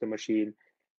replace the machine,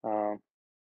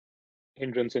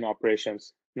 hindrance in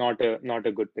operations. Not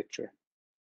a good picture.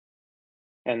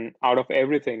 And out of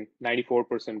everything,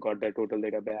 94% got their total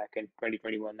data back, and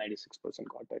 2021, 96%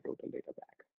 got their total data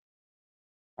back.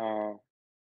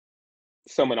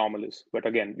 Some anomalies, but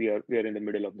again, we are in the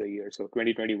middle of the year, so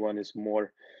 2021 is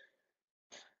more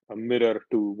a mirror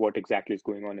to what exactly is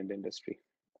going on in the industry.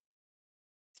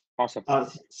 Awesome.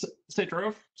 Say,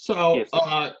 Dhruv. So yes.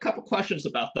 A couple questions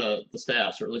about the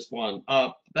stats, or at least one.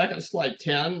 Back on slide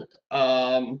 10,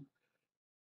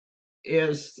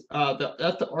 is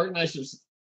that the organizations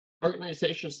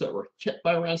that were hit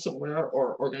by ransomware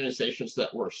or organizations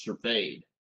that were surveyed?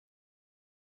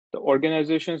 The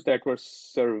organizations that were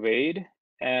surveyed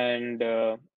and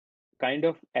kind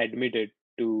of admitted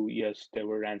to, yes, there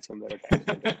were ransomware attacks.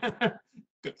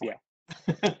 Good point.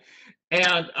 Yeah.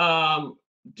 And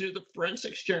do the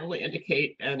forensics generally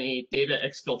indicate any data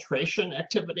exfiltration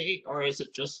activity, or is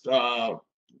it just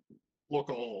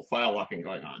local file locking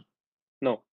going on?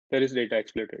 No, there is data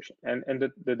exfiltration, and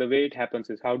the way it happens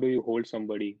is, how do you hold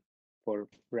somebody for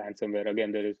ransomware?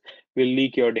 Again, there is, we'll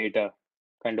leak your data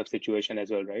kind of situation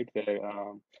as well, right? Where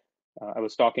I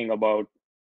was talking about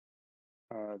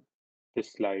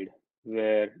this slide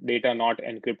where data not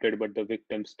encrypted, but the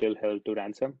victim still held to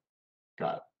ransom.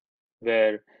 Got it.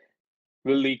 Where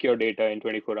we'll leak your data in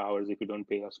 24 hours if you don't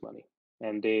pay us money,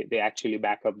 and they actually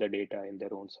back up the data in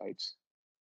their own sites.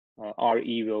 Our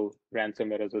evil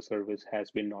ransomware as a service has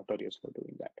been notorious for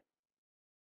doing that.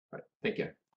 All right, thank you.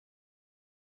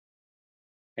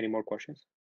 Any more questions?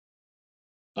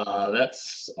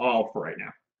 That's all for right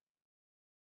now.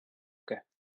 Okay,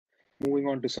 moving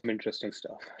on to some interesting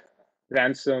stuff.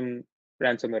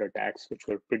 Ransomware attacks, which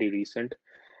were pretty recent.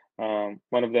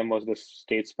 One of them was the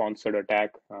state-sponsored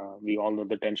attack. We all know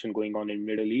the tension going on in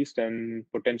Middle East and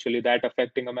potentially that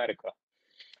affecting America.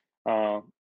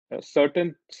 A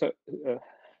certain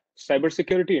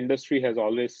cybersecurity industry has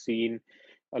always seen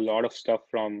a lot of stuff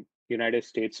from United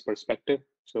States perspective.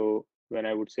 So when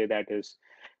I would say that is,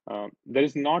 there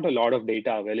is not a lot of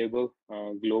data available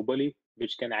globally,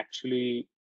 which can actually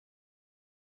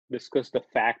discuss the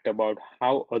fact about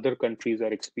how other countries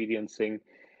are experiencing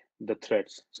the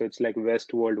threats. So it's like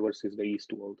West world versus the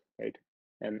East world, right?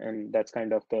 And that's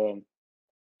kind of the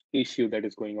issue that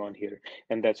is going on here.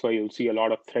 And that's why you'll see a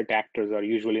lot of threat actors are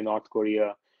usually North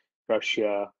Korea,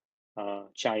 Russia,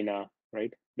 China,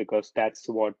 right? Because that's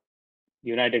what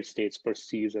United States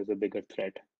perceives as a bigger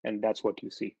threat and that's what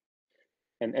you see.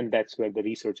 And that's where the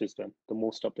research is done, the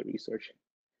most of the research.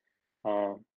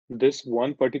 This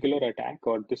one particular attack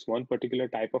or this one particular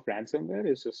type of ransomware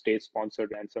is a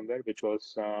state-sponsored ransomware, which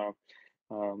was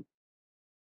um,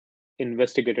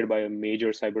 investigated by a major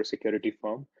cybersecurity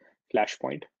firm,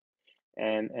 Flashpoint,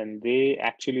 and they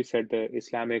actually said the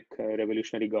Islamic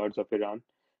Revolutionary Guards of Iran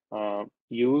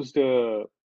used a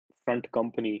front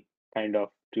company kind of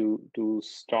to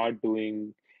start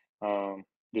doing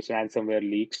this ransomware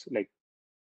leaks, like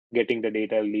getting the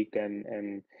data leaked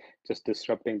and just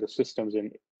disrupting the systems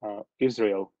in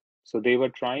Israel. So they were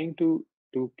trying to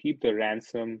keep the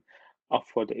ransom up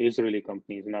for the Israeli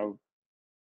companies. Now,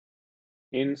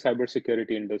 in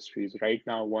cybersecurity industries, right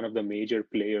now, one of the major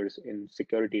players in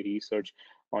security research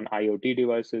on IoT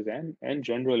devices and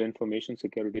general information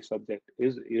security subject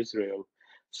is Israel.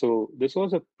 So this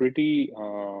was a pretty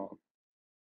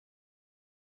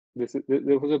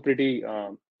there was a pretty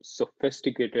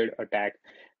sophisticated attack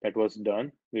that was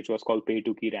done, which was called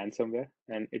pay-to-key ransomware,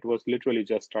 and it was literally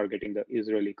just targeting the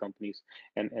Israeli companies,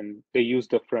 and they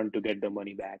used the front to get the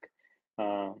money back.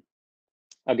 Uh,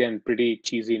 Again, pretty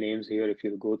cheesy names here if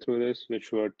you go through this,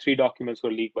 which were 3 documents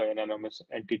were leaked by an anonymous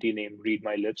entity named Read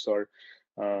My Lips or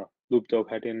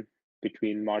Luptovhatin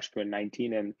between March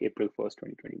 2019 and April 1st,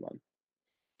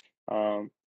 2021.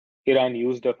 Iran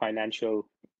used a financial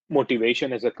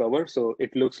motivation as a cover. So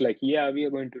it looks like, yeah, we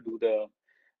are going to do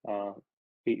uh,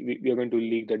 we are going to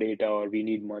leak the data or we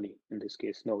need money in this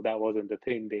case. No, that wasn't the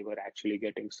thing. They were actually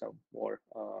getting some more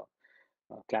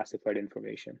classified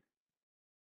information.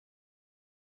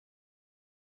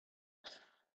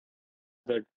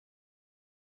 The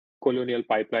Colonial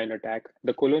Pipeline attack.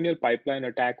 The Colonial Pipeline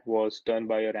attack was done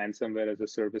by a ransomware as a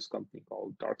service company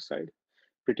called DarkSide.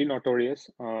 Pretty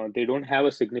notorious. They don't have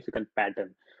a significant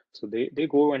pattern. So they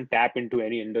go and tap into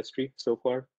any industry so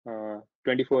far.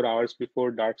 24 hours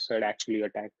before DarkSide actually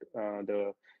attacked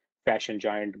the fashion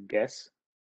giant Guess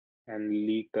and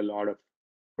leaked a lot of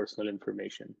personal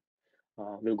information.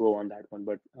 We'll go on that one.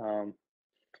 But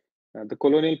the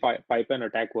Colonial Pipeline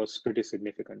attack was pretty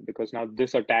significant because now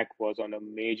this attack was on a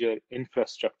major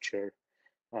infrastructure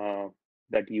uh,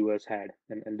 that US had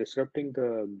and disrupting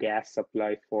the gas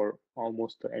supply for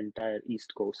almost the entire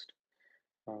East Coast.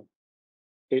 Uh,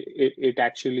 it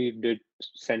actually did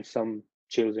send some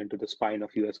chills into the spine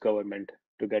of US government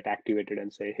to get activated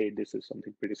and say, hey, this is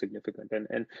something pretty significant.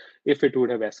 And if it would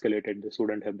have escalated, this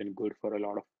wouldn't have been good for a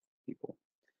lot of people.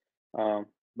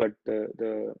 But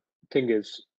the thing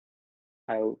is,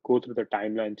 I'll go through the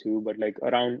timeline too, but like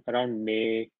around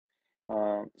May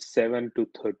 7 to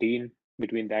 13,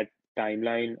 between that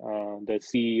timeline, the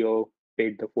CEO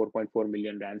paid the 4.4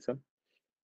 million ransom.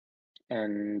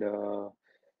 And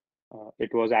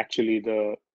it was actually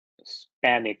the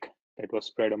panic that was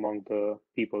spread among the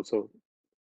people. So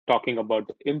talking about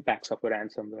the impacts of a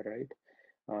ransomware,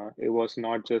 right? It was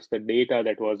not just the data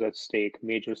that was at stake.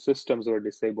 Major systems were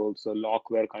disabled, so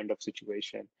lockware kind of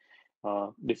situation,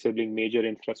 disabling major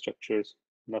infrastructures.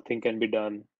 Nothing can be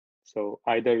done. So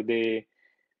either they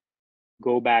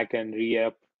go back and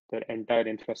re-up their entire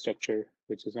infrastructure,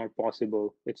 which is not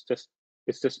possible. It's just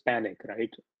panic,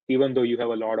 right? Even though you have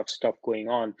a lot of stuff going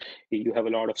on, you have a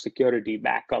lot of security,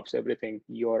 backups, everything.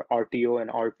 Your RTO and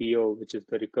RPO, which is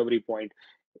the recovery point,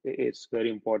 it's very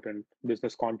important.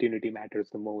 Business continuity matters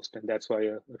the most, and that's why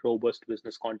a robust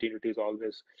business continuity is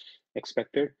always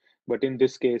expected. But in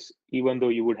this case, even though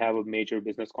you would have a major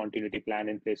business continuity plan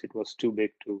in place, it was too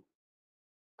big to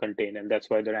contain, and that's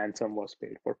why the ransom was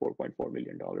paid for $4.4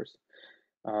 million.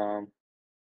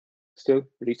 Still,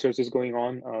 research is going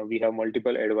on. We have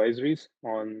multiple advisories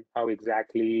on how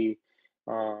exactly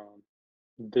uh,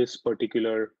 this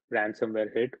particular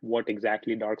ransomware hit, what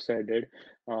exactly DarkSide did.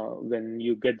 When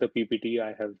you get the PPT,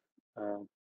 I have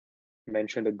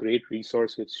mentioned a great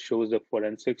resource which shows the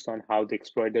forensics on how they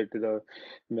exploited the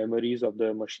memories of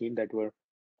the machine that were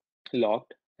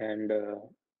locked and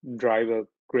drive a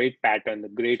great pattern, a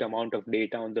great amount of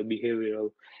data on the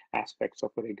behavioral aspects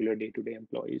of a regular day-to-day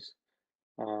employees.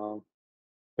 Uh,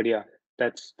 but yeah,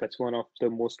 that's one of the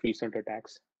most recent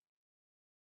attacks.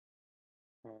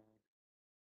 Uh,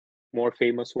 More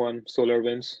famous one,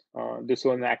 SolarWinds. This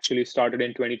one actually started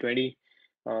in 2020,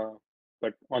 uh,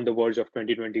 but on the verge of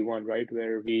 2021, right,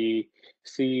 where we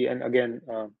see, and again,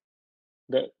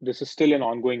 this is still an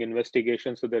ongoing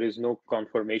investigation, so there is no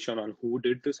confirmation on who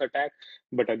did this attack.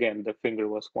 But again, the finger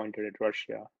was pointed at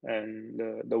Russia, and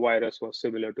the virus was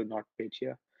similar to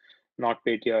NotPetya.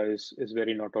 NotPetya is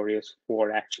very notorious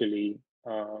for actually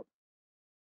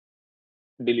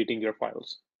deleting your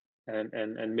files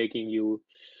and making you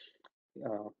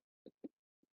uh,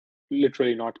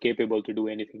 literally not capable to do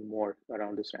anything more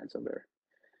around this ransomware.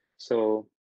 So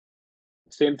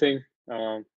same thing.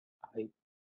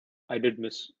 I did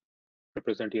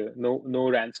misrepresent here. No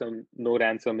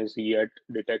ransom is yet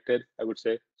detected, I would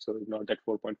say. So not that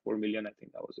 4.4 million. I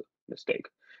think that was a mistake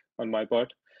on my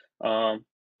part.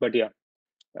 But yeah,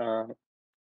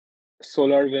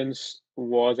 SolarWinds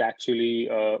was actually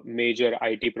a major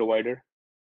IT provider.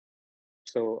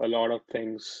 So a lot of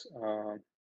things,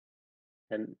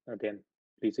 and again,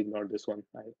 please ignore this one.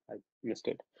 I missed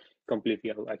it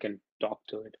completely. I can talk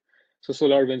to it. So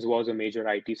SolarWinds was a major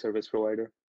IT service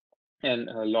provider, and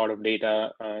a lot of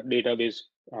database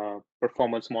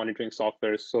performance monitoring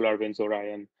software, SolarWinds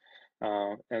Orion,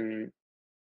 and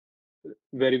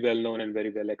very well known and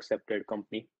very well accepted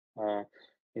company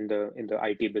in the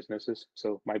IT businesses.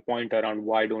 So my point around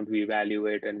why don't we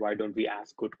evaluate and why don't we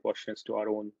ask good questions to our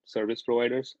own service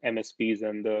providers, MSPs,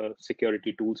 and the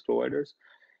security tools providers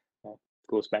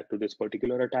goes back to this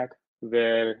particular attack,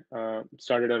 where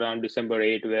started around December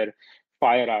 8, where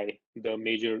FireEye, the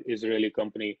major Israeli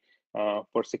company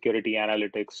for security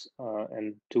analytics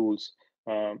and tools,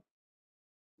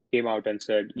 came out and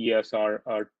said, yes, our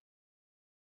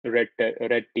red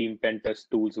team pen test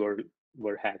tools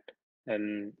were hacked,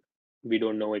 and we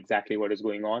don't know exactly what is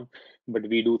going on, but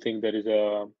we do think there is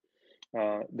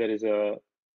a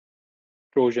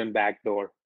Trojan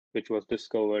backdoor which was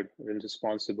discovered and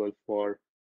responsible for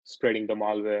spreading the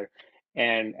malware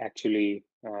and actually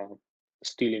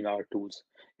stealing our tools.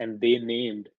 And they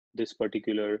named this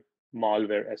particular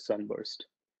malware as Sunburst.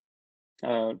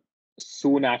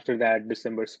 Soon after that,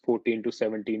 December 14 to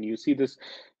 17, you see this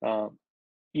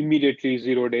immediately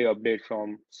 0-day update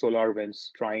from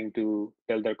SolarWinds trying to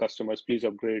tell their customers, please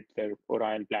upgrade their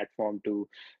Orion platform to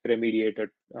remediate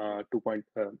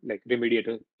remediate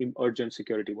an urgent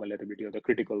security vulnerability or the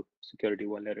critical security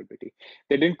vulnerability.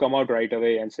 They didn't come out right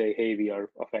away and say, hey, we are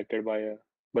affected by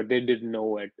but they did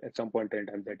know at some point in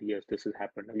time that yes, this has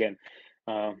happened. Again,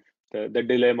 the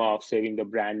dilemma of saving the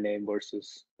brand name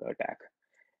versus the attack.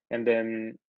 And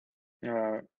then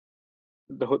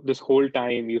this whole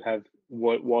time you have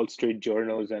Wall Street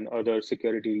journals and other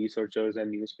security researchers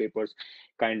and newspapers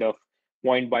kind of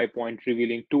point by point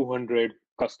revealing 200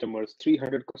 customers,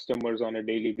 300 customers on a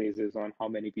daily basis on how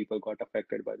many people got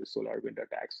affected by the SolarWinds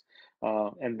attacks.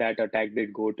 And that attack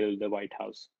did go till the White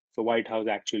House. So White House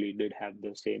actually did have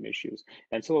the same issues.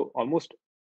 And so almost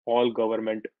all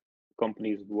government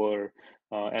companies were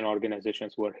and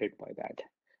organizations were hit by that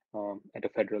at a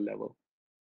federal level,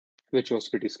 which was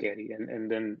pretty scary. And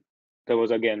then there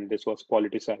was, again, this was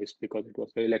politicized because it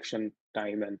was the election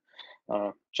time,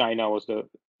 and China was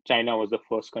the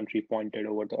first country pointed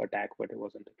over the attack, but it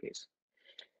wasn't the case.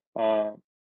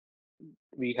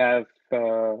 We have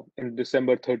in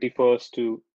December 31st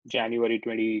to January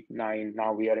 29,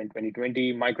 now we are in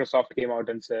 2020, Microsoft came out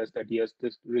and says that yes,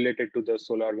 this related to the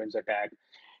SolarWinds attack,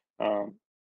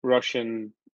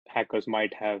 Russian hackers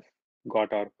might have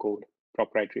got our code,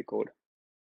 proprietary code.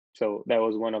 So that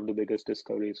was one of the biggest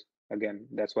discoveries. Again,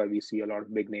 that's why we see a lot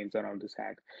of big names around this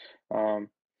hack.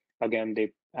 Again,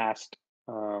 they asked,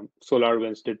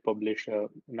 SolarWinds did publish,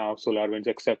 now SolarWinds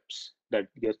accepts that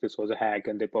yes, this was a hack,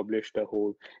 and they published a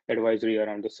whole advisory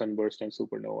around the Sunburst and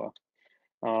Supernova.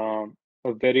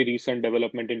 A very recent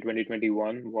development in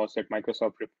 2021 was that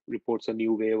Microsoft reports a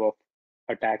new wave of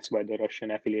attacks by the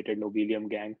Russian affiliated Nobilium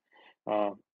gang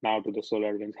now to the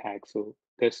SolarWinds hack. So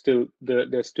they're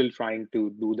still trying to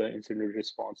do the incident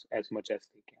response as much as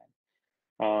they can.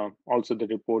 Also, the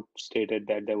report stated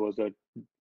that there was a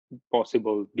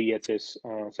possible DHS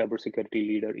cybersecurity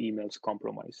leader emails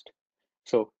compromised.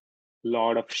 So a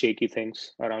lot of shaky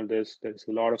things around this. There's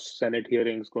a lot of Senate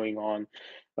hearings going on,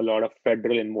 a lot of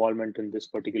federal involvement in this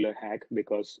particular hack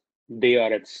because they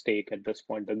are at stake at this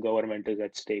point. The government is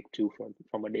at stake too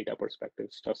from a data perspective.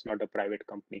 It's just not a private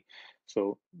company.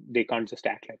 So they can't just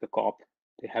act like a cop.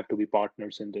 They have to be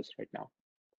partners in this right now.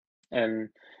 And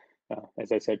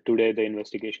as I said, today the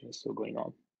investigation is still going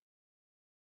on.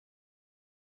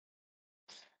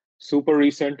 Super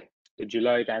recent, the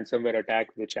July ransomware attack,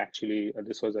 which actually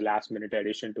this was a last minute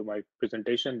addition to my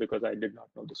presentation because I did not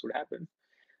know this would happen.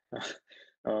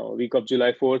 Week of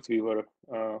July 4th, we were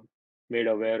made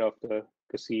aware of the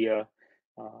CASIA.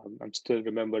 I still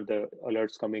remember the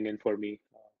alerts coming in for me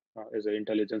as an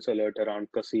intelligence alert around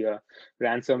CASIA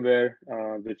ransomware,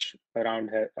 which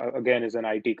again is an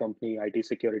IT company, IT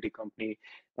security company,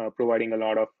 providing a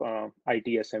lot of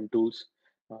ITSM tools.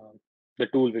 The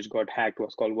tool which got hacked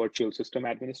was called Virtual System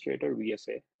Administrator,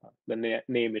 VSA. The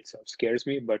name itself scares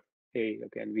me, but hey,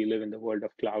 again, we live in the world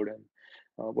of cloud and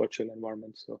virtual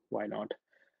environments, so why not?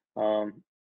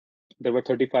 there were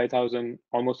 35,000,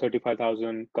 almost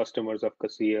 35,000 customers of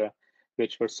Casilla,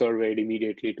 which were surveyed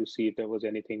immediately to see if there was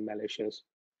anything malicious.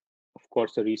 Of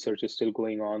course, the research is still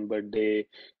going on, but they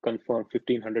confirmed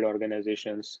 1,500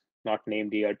 organizations, not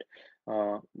named yet,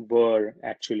 were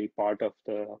actually part of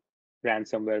the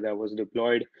ransomware that was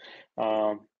deployed.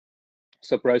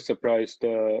 Surprise, surprise,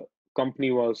 the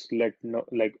company was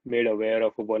made aware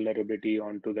of a vulnerability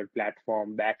onto their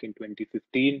platform back in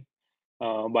 2015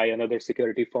 by another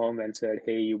security firm and said,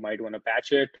 hey, you might want to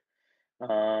patch it.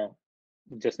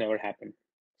 Just never happened.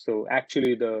 So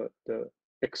actually the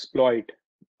exploit,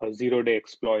 a zero-day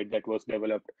exploit that was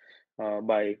developed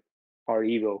by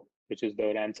REvo, which is the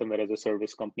ransomware as a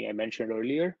service company I mentioned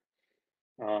earlier,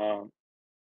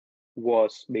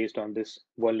 was based on this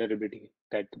vulnerability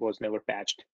that was never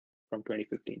patched from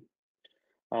 2015.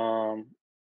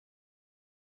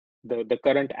 The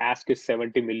current ask is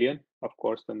 70 million. Of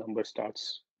course, the number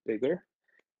starts bigger,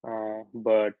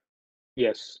 but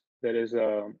yes, there's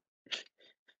a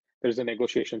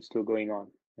negotiation still going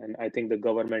on, and I think the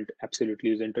government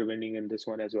absolutely is intervening in this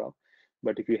one as well.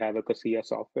 But if you have a Casilla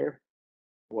software,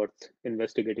 worth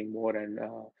investigating more and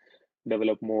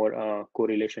develop more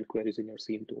correlation queries in your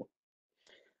SIEM tool.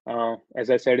 As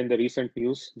I said in the recent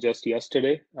news just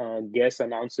yesterday, Guess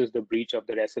announces the breach of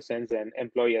their SSNs and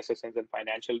employee SSNs and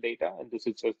financial data, and this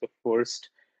is just the first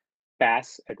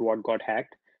pass at what got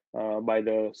hacked by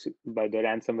the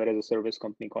ransomware as a service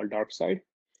company called DarkSide.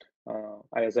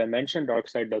 As I mentioned,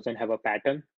 DarkSide doesn't have a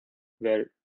pattern,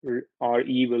 where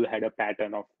REvil had a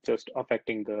pattern of just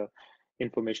affecting the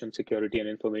information security and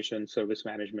information service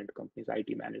management companies,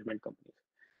 IT management companies.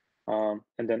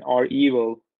 And then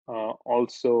REvil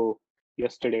also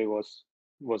yesterday was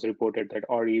reported that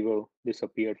REvil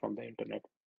disappeared from the internet.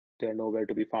 They're nowhere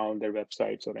to be found, their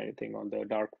websites or anything on the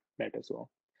dark net as well.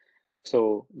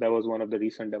 So that was one of the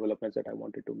recent developments that I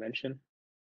wanted to mention.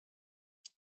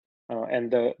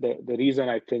 And the reason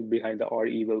I think behind the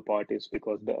REvil part is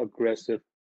because the aggressive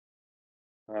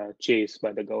chase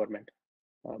by the government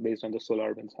based on the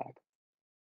SolarWinds hack.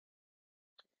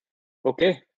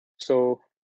 Okay, so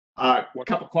A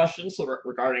couple questions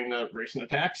regarding the recent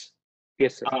attacks.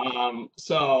 yes, sir.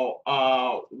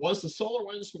 Was the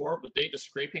SolarWinds more of a data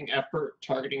scraping effort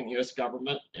targeting the U.S.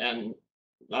 government and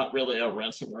not really a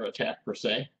ransomware attack per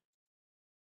se?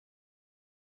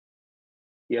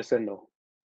 Yes and no.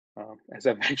 As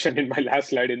I mentioned in my last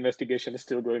slide, investigation is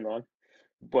still going on,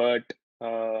 but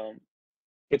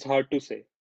it's hard to say.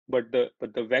 But the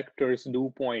vectors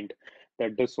do point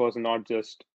that this was not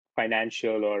just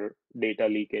financial or data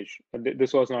leakage.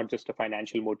 This was not just a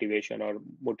financial motivation or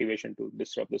motivation to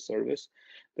disrupt the service.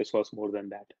 This was more than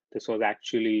that. This was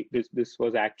actually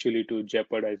to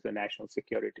jeopardize the national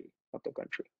security of the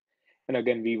country. And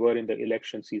again, we were in the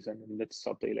election season, in the midst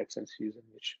of the election season,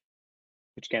 which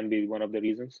can be one of the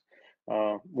reasons.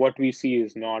 What we see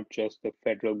is not just the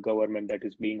federal government that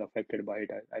is being affected by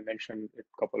it. I mentioned it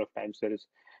a couple of times. There is,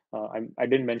 I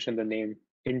didn't mention the name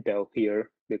Intel here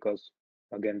because,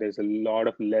 again, there's a lot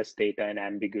of less data and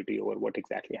ambiguity over what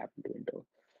exactly happened to Intel.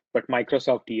 But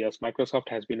Microsoft, yes, Microsoft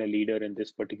has been a leader in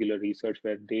this particular research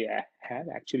where they have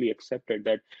actually accepted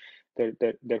that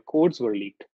their codes were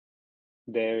leaked,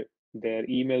 their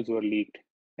emails were leaked,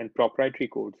 and proprietary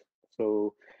codes.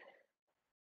 So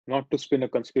not to spin a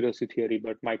conspiracy theory,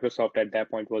 but Microsoft at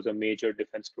that point was a major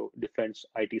defense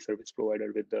IT service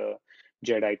provider with the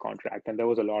JEDI contract, and there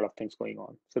was a lot of things going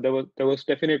on. So there was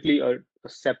definitely a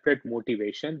separate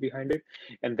motivation behind it,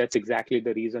 and that's exactly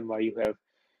the reason why you have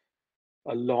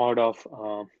a lot of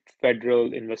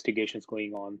federal investigations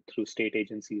going on through state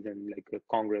agencies and like the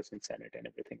Congress and Senate and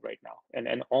everything right now,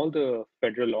 and all the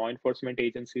federal law enforcement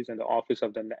agencies and the Office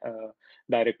of the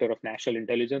Director of National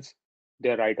Intelligence.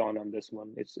 They're right on this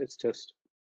one. It's just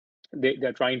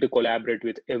they're trying to collaborate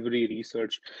with every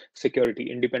research, security,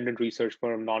 independent research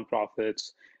firm,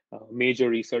 nonprofits, major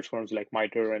research firms like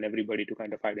MITRE and everybody to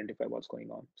kind of identify what's going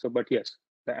on. So, but yes,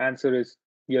 the answer is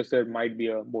yes, there might be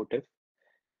a motive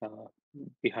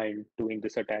behind doing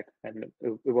this attack, and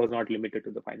it was not limited to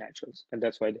the financials, and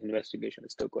that's why the investigation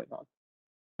is still going on.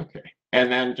 Okay,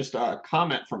 and then just a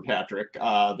comment from Patrick.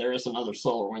 There is another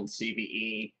SolarWinds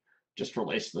CVE just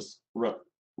released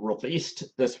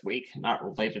this week, not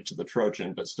related to the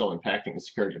Trojan, but still impacting the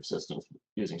security of systems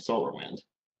using SolarWinds.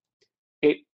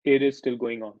 It is still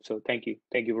going on. So thank you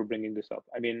for bringing this up.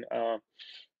 I mean,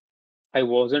 I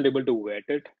wasn't able to vet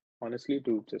it honestly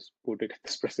to just put it in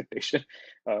this presentation,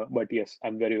 but yes,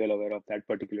 I'm very well aware of that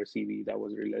particular CV that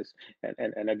was released.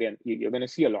 And again, you're going to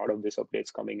see a lot of these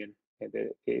updates coming in.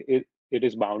 It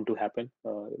is bound to happen.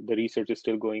 The research is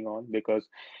still going on because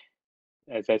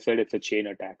as I said, it's a chain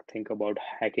attack. Think about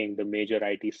hacking the major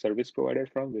IT service provider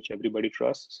from which everybody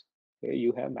trusts. Okay,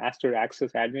 you have master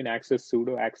access, admin access,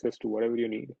 sudo access to whatever you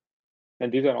need.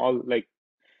 And these are all like,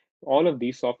 all of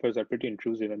these softwares are pretty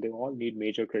intrusive and they all need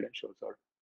major credentials or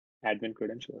admin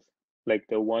credentials. Like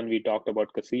the one we talked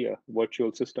about, Kasia,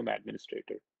 virtual system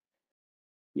administrator.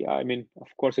 Yeah, I mean, of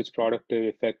course it's productive,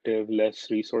 effective, less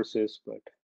resources, but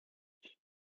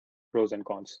pros and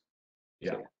cons.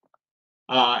 Yeah. So,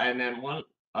 yeah. And then one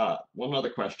other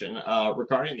question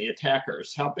regarding the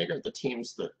attackers. How big are the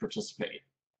teams that participate?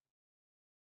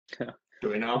 Do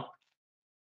we know?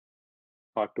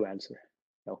 Hard to answer.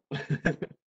 No.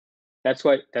 That's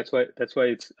why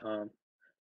it's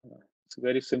it's a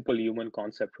very simple human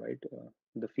concept, right?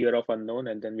 The fear of unknown,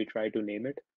 and then we try to name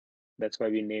it. That's why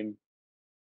we name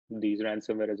these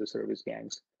ransomware as a service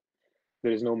gangs.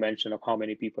 There is no mention of how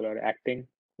many people are acting,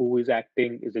 who is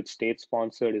acting, is it state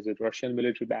sponsored, is it Russian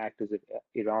military backed, is it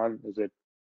Iran, is it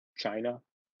China?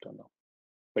 Don't know.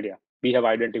 But yeah, we have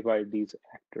identified these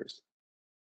actors.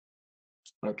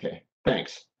 Okay,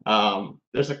 thanks.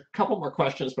 There's a couple more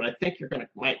questions, but I think you're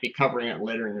might be covering it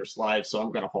later in your slides, so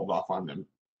I'm gonna hold off on them.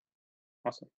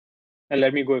 Awesome. And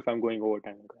let me go if I'm going over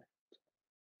time.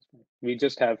 We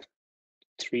just have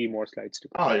 3 more slides to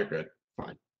go. Oh, you're good.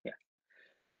 Fine. Yeah.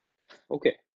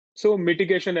 Okay. So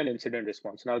mitigation and incident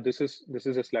response. Now this is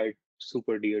a slide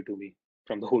super dear to me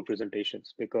from the whole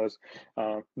presentations because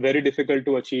very difficult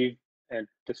to achieve at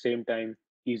the same time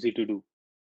easy to do.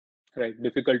 Right?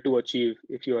 Difficult to achieve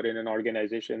if you are in an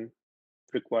organization,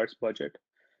 requires budget,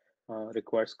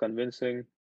 requires convincing,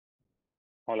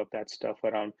 all of that stuff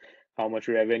around how much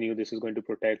revenue this is going to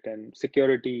protect, and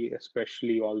security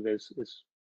especially always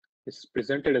is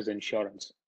presented as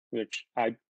insurance, which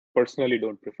I personally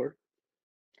don't prefer.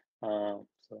 So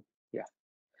yeah,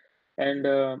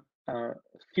 and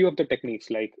few of the techniques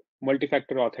like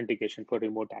multi-factor authentication for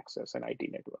remote access and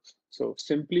IT networks. So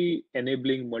simply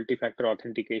enabling multi-factor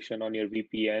authentication on your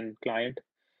VPN client,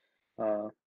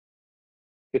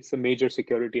 it's a major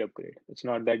security upgrade. It's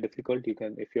not that difficult. You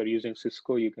can, if you're using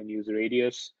Cisco, you can use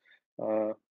Radius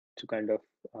to kind of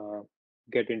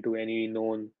get into any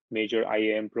known major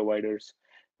IAM providers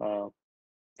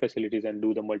facilities and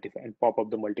do the and pop up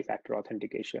the multi-factor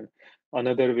authentication.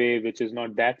 Another way, which is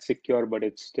not that secure, but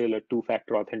it's still a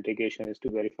 2-factor authentication, is to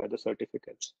verify the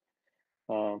certificates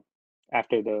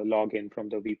after the login from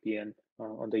the VPN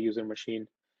on the user machine.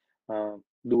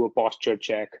 Do a posture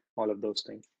check, all of those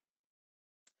things.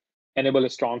 Enable a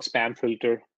strong spam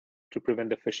filter to prevent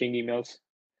the phishing emails.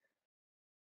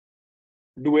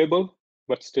 Doable,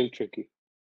 but still tricky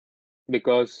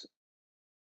because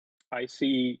I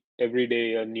see every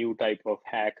day a new type of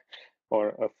hack or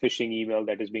a phishing email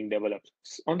that is being developed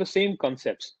on the same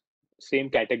concepts, same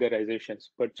categorizations,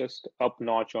 but just up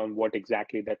notch on what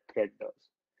exactly that threat does.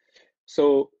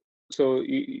 So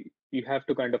you have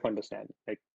to kind of understand,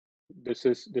 like, this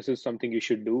is something you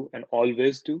should do and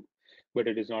always do, but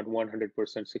it is not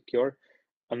 100% secure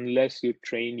unless you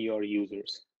train your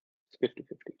users. It's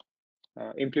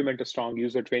 50-50. Implement a strong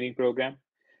user training program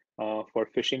for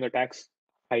phishing attacks.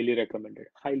 Highly recommended.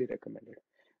 Highly recommended.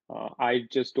 I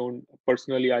just don't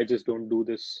personally. I just don't do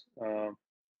this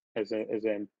as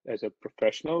a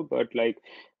professional, but like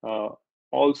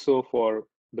also for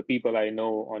the people I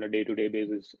know on a day-to-day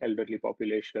basis, elderly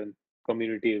population,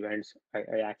 community events.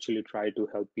 I actually try to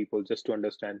help people just to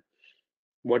understand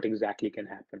what exactly can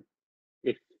happen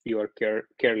if you are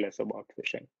careless about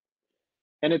phishing.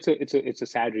 And it's a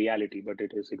sad reality, but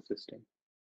it is existing.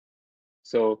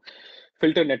 So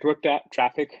filter network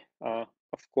traffic, of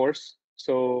course.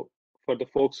 So for the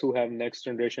folks who have next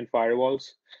generation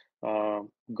firewalls,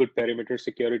 good perimeter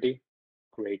security,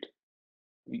 great.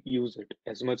 Use it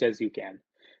as much as you can.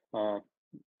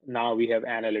 Now we have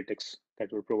analytics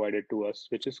that were provided to us,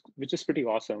 which is pretty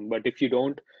awesome. But if you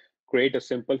don't, create a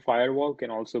simple firewall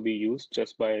can also be used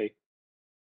just by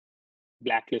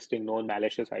blacklisting known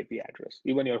malicious IP address.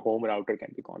 Even your home router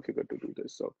can be configured to do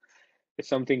this. So it's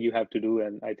something you have to do,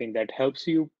 and I think that helps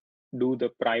you do the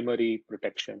primary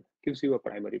protection, gives you a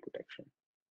primary protection.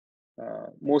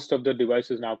 Most of the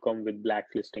devices now come with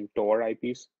blacklisting Tor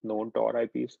IPs, known Tor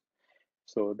IPs.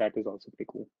 So that is also pretty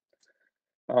cool.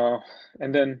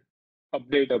 And then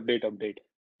update.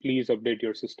 Please update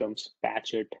your systems,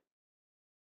 patch it,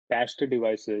 patch the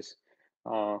devices.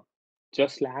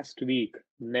 Just last week,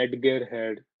 Netgear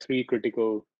had 3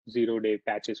 critical 0-day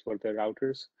patches for their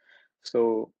routers.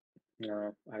 So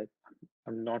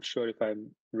I'm not sure if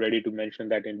I'm ready to mention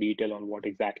that in detail on what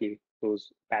exactly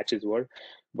those patches were.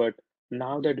 But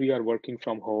now that we are working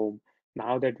from home,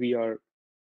 now that we are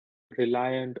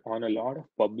reliant on a lot of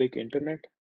public internet,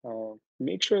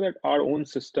 make sure that our own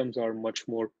systems are much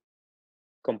more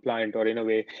compliant, or in a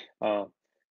way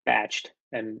patched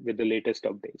and with the latest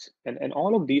updates. And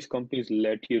all of these companies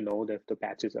let you know that the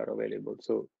patches are available.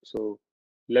 So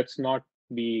let's not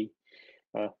be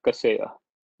Kaseya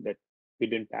that we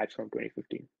didn't patch from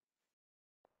 2015.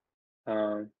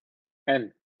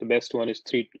 And the best one is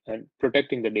and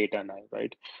protecting the data now,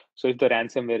 right? So if the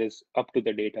ransomware is up to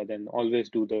the data, then always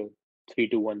do the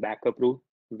 3-2-1 backup rule,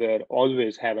 where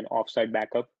always have an offsite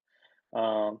backup,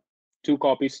 2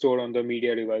 copies stored on the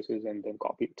media devices, and then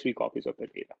 3 copies of the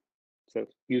data. So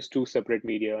use 2 separate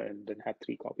media and then have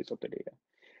 3 copies of the data.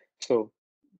 So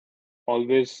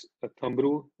always a thumb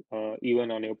rule,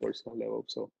 even on your personal level.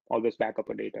 So always back up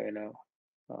a data in a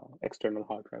external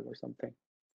hard drive or something,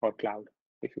 or cloud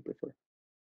if you prefer.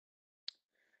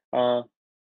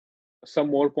 Some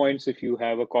more points: if you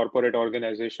have a corporate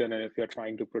organization and if you're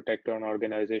trying to protect an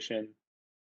organization,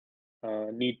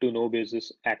 need to know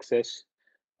basis access.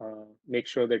 Make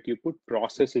sure that you put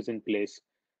processes in place.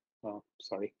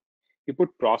 You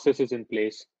put processes in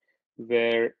place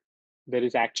where there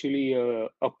is actually a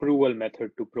approval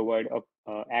method to provide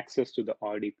access to the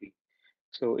RDP.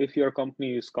 So if your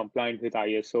company is compliant with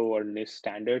ISO or NIST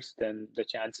standards, then the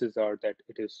chances are that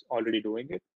it is already doing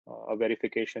it, a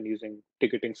verification using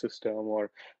ticketing system or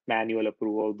manual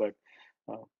approval, but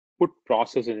put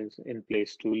processes in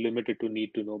place to limit it to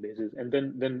need to know basis, and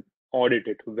then audit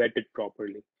it, vet it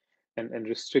properly, and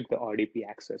restrict the RDP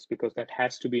access, because that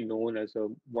has to be known as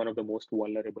one of the most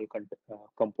vulnerable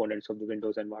components of the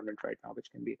Windows environment right now, which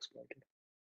can be exploited.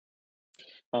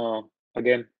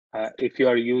 Again, if you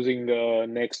are using the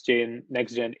next gen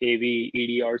AV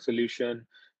EDR solution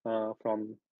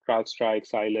from CrowdStrike,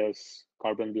 Silas,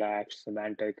 Carbon Black,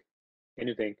 Symantec,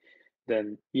 anything,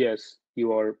 then yes,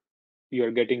 you are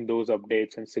getting those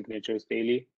updates and signatures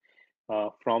daily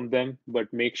from them,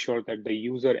 but make sure that the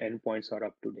user endpoints are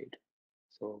up to date.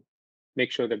 So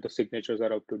make sure that the signatures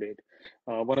are up to date.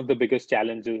 One of the biggest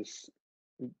challenges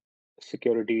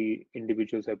security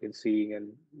individuals have been seeing,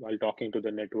 and while talking to the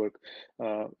network,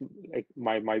 like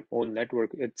my own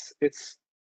network, it's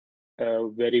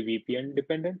very VPN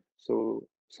dependent. So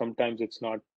sometimes it's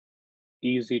not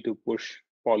easy to push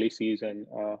policies and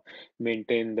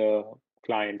maintain the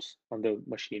clients on the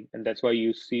machine, and that's why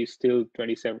you see still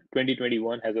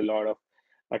 2021 has a lot of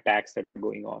attacks that are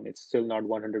going on. It's still not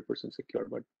 100% secure,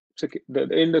 but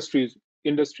the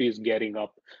industry is gearing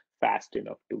up fast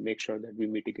enough to make sure that we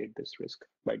mitigate this risk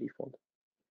by default.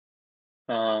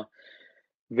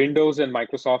 Windows and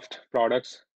Microsoft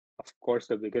products, of course,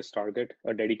 the biggest target.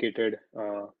 A dedicated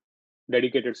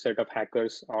set of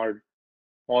hackers are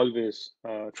always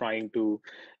trying to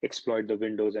exploit the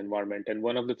Windows environment. And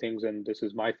one of the things, and this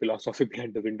is my philosophy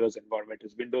behind the Windows environment,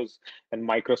 is Windows and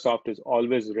Microsoft is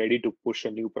always ready to push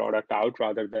a new product out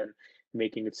rather than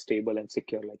making it stable and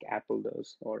secure like Apple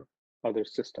does or other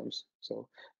systems. So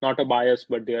not a bias,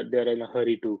 but they're in a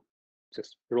hurry to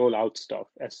just roll out stuff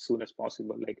as soon as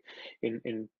possible. Like in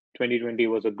 2020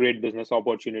 was a great business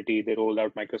opportunity. They rolled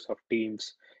out Microsoft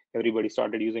Teams. Everybody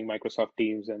started using Microsoft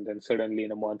Teams, and then suddenly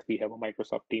in a month we have a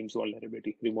Microsoft Teams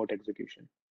vulnerability, remote execution.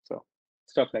 So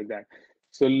stuff like that.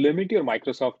 So limit your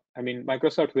Microsoft. I mean,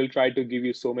 Microsoft will try to give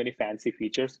you so many fancy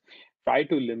features. Try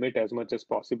to limit as much as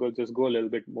possible. Just go a little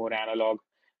bit more analog,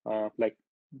 like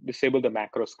disable the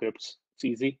macro scripts. It's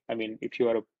easy. I mean, if you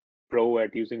are a pro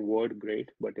at using Word, great.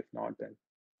 But if not, then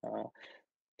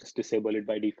just disable it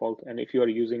by default. And if you are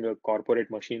using a corporate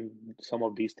machine, some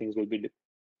of these things will be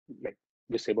like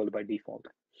disabled by default.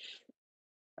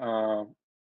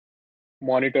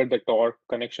 Monitor the Tor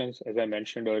connections, as I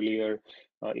mentioned earlier.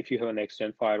 If you have a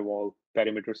next-gen firewall,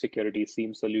 perimeter security,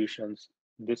 SIEM solutions,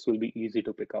 this will be easy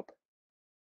to pick up.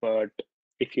 But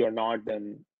if you're not,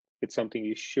 then it's something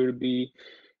you should be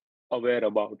aware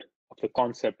about, of the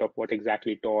concept of what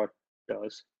exactly Tor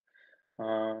does.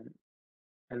 And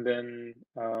then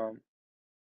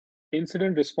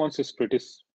incident response is pretty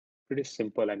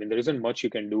simple. I mean, there isn't much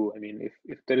you can do. I mean,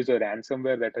 if there is a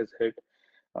ransomware that has hit,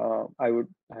 I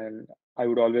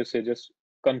would always say just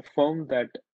confirm that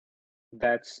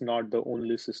that's not the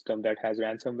only system that has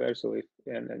ransomware. So if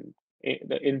and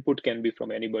the input can be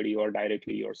from anybody or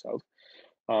directly yourself.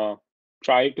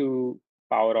 Try to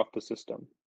power off the system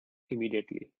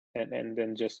immediately, and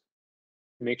then just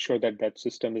make sure that that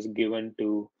system is given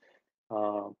to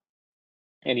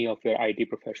any of your IT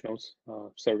professionals,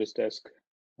 service desk,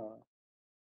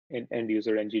 end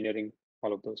user engineering,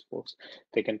 all of those folks.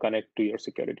 They can connect to your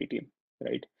security team,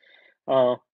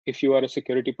 right? If you are a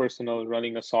security personnel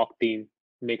running a SOC team,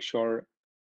 make sure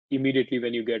immediately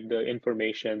when you get the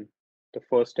information, the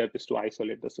first step is to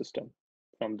isolate the system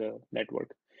from the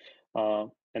network.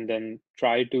 and then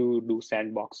try to do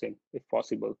sandboxing if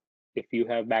possible. If you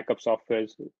have backup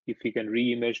softwares, if you can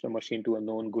re-image the machine to a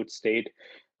known good state,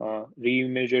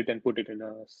 re-image it and put it in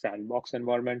a sandbox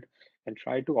environment, and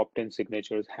try to obtain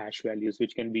signatures, hash values,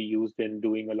 which can be used in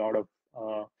doing a lot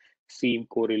of seam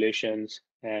correlations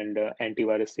and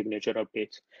antivirus signature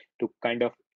updates to kind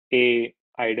of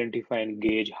identify and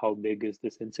gauge how big is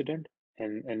this incident,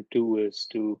 and two is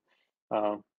to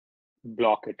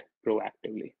block it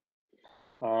proactively.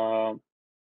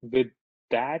 With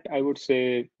that, I would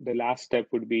say the last step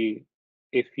would be,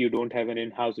 if you don't have an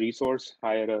in-house resource,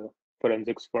 hire a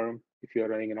forensics firm. If you're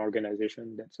running an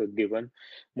organization, that's a given.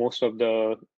 Most of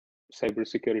the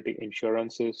cybersecurity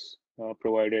insurances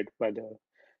provided by the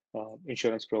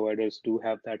insurance providers do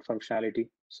have that functionality.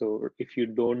 So if you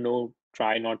don't know,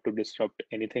 try not to disrupt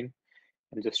anything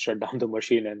and just shut down the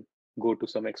machine and go to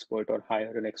some expert or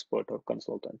hire an expert or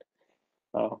consultant.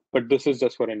 But this is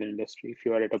just for an industry. If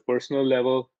you are at a personal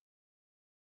level,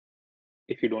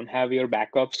 if you don't have your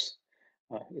backups,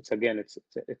 it's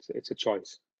a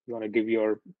choice. You want to give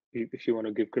if you want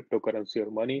to give cryptocurrency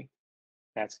or money,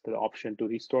 that's the option to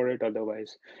restore it.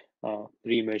 Otherwise,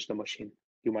 reimage the machine.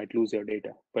 You might lose your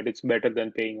data, but it's better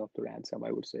than paying off the ransom,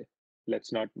 I would say.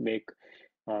 Let's not make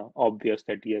obvious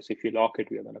that yes, if you lock it,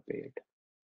 we are going to pay it.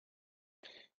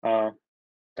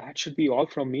 That should be all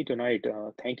from me tonight.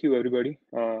 Thank you, everybody,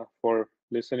 for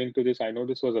listening to this. I know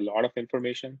this was a lot of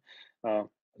information, a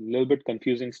little bit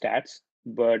confusing stats,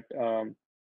 but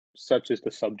such is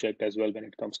the subject as well when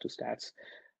it comes to stats.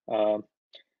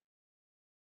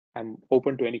 I'm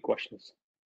open to any questions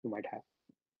you might have.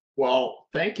 Well,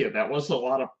 thank you. That was a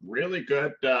lot of really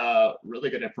good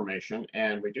information,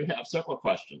 and we do have several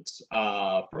questions.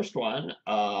 First one,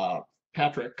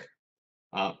 Patrick.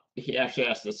 He actually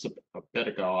asked this a bit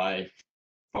ago. I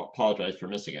apologize for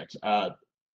missing it.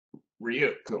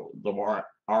 Ryuk, the more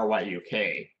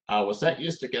RYUK, was that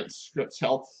used against Scripps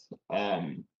Health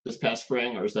this past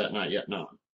spring, or is that not yet known?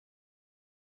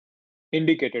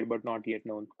 Indicated, but not yet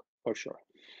known for sure.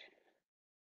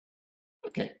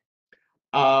 Okay.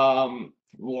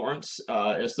 Lawrence,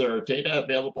 is there data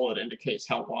available that indicates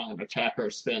how long an attacker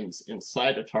spends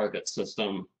inside a target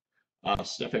system,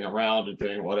 sniffing around and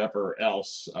doing whatever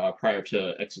else prior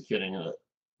to executing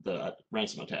the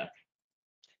ransom attack?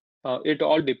 It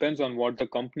all depends on what the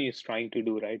company is trying to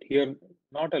do, right? Here,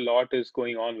 not a lot is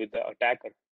going on with the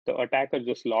attacker. The attacker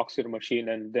just locks your machine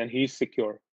and then he's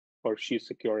secure, or she's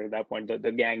secure at that point.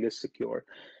 The gang is secure,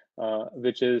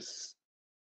 which is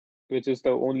the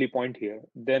only point here.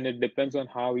 Then it depends on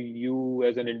how you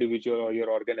as an individual or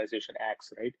your organization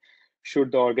acts, right?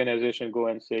 Should the organization go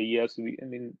and say, yes,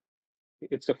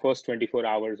 it's the first 24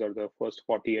 hours or the first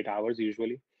 48 hours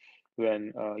usually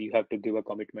when you have to give a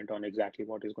commitment on exactly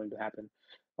what is going to happen.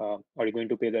 Are you going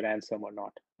to pay the ransom or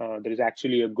not? There is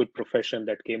actually a good profession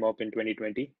that came up in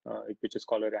 2020, which is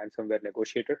called a ransomware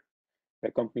negotiator,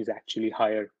 where companies actually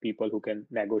hire people who can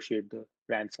negotiate the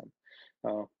ransom.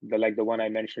 Like the one I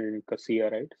mentioned in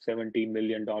Casilla, right? $17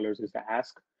 million is the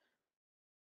ask.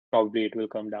 Probably it will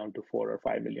come down to $4 or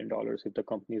 $5 million if the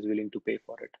company is willing to pay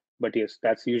for it. But yes,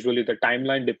 that's usually the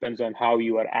timeline, depends on how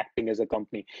you are acting as a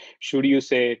company. Should you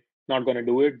say not going to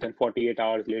do it, then 48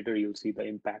 hours later you'll see the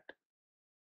impact.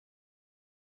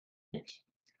 Thanks.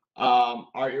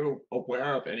 Are you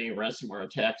aware of any ransomware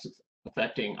attacks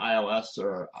affecting iOS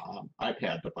or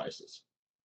iPad devices?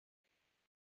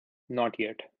 Not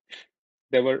yet.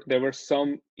 There were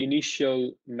some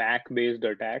initial Mac-based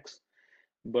attacks,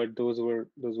 but those were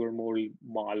more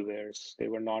malwares. They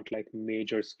were not like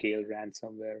major scale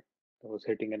ransomware that was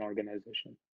hitting an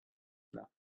organization. No.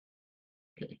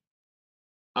 Okay.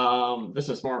 This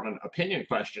is more of an opinion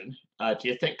question. Do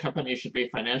you think companies should be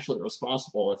financially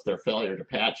responsible if their failure to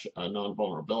patch a known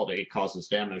vulnerability causes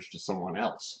damage to someone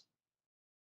else?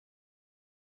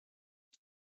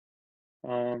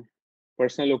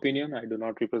 Personal opinion, I do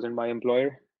not represent my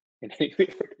employer in any way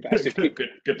or capacity.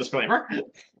 Good disclaimer.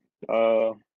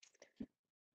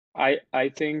 I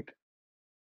think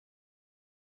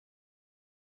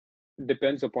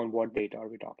depends upon what data are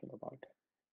we talking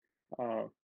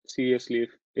about. Seriously,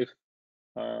 if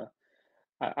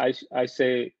I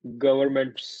say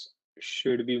governments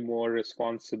should be more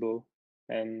responsible,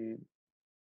 and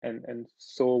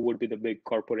so would be the big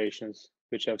corporations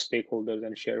which have stakeholders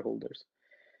and shareholders.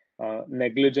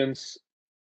 Negligence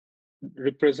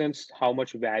represents how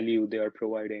much value they are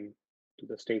providing to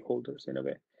the stakeholders in a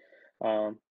way.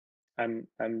 I'm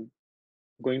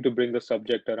going to bring the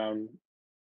subject around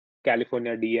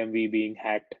California DMV being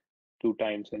hacked 2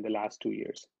 times in the last 2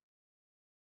 years.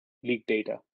 Leaked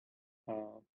data.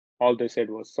 All they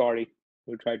said was sorry.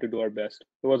 We'll try to do our best.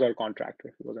 It was our contractor,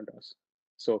 it wasn't us.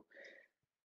 So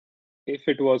if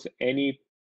it was any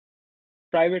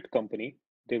private company,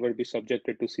 they would be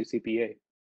subjected to CCPA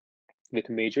with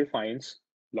major fines,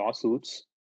 lawsuits,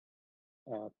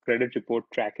 credit report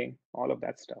tracking, all of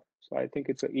that stuff. So I think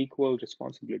it's an equal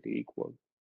responsibility,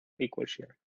 equal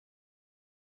share.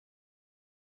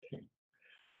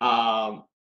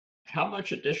 How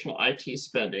much additional IT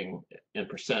spending in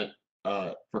percent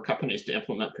for companies to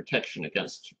implement protection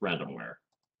against ransomware?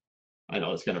 I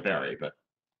know it's going to vary, but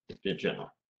in general.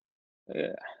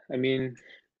 I mean,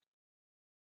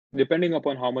 depending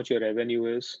upon how much your revenue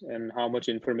is and how much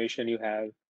information you have,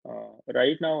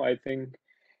 right now, I think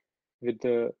with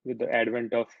the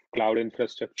advent of cloud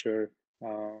infrastructure,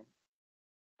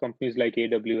 companies like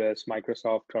AWS,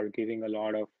 Microsoft are giving a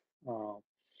lot of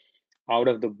out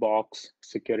of the box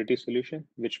security solution,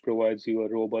 which provides you a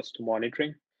robust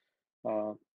monitoring,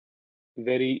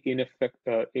 very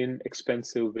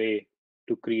inexpensive way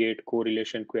to create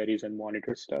correlation queries and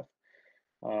monitor stuff.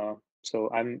 So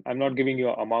I'm not giving you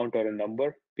an amount or a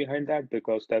number behind that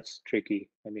because that's tricky.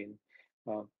 I mean,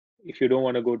 if you don't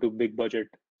want to go to big budget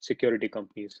security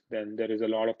companies, then there is a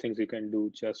lot of things you can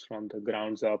do just from the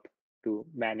grounds up to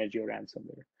manage your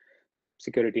ransomware.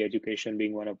 Security education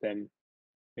being one of them,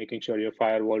 making sure your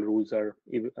firewall rules are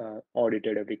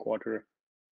audited every quarter.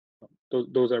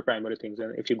 Those are primary things.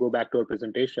 And if you go back to our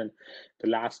presentation, the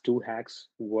last 2 hacks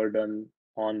were done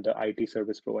on the IT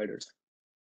service providers.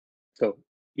 So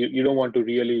you don't want to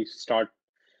really start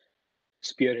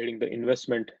spearheading the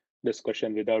investment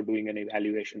discussion without doing an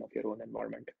evaluation of your own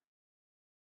environment.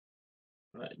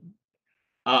 Right.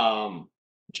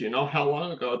 Do you know how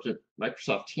long ago did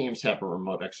Microsoft Teams have a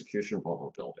remote execution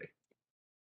vulnerability?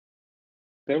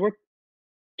 There were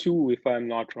 2, if I'm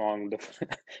not wrong.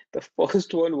 The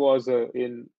first one was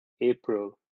in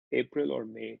April or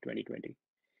May 2020.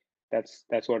 That's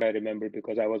what I remember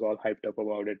because I was all hyped up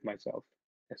about it myself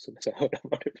as soon as I heard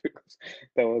about it because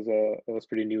that was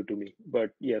pretty new to me.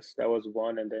 But yes, that was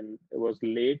one, and then it was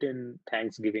late in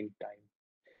Thanksgiving time.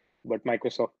 But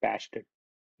Microsoft patched it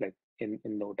like in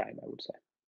no time, I would say.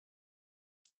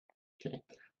 Okay.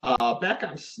 Back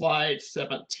on slide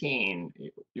 17,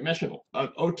 you mentioned an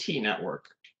OT network.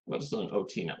 What is an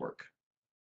OT network?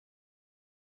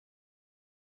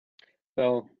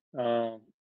 So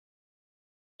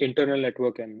internal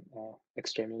network and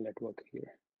external network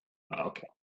here. Okay.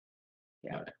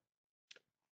 Yeah.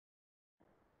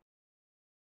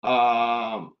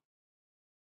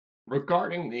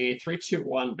 Regarding the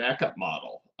 321 backup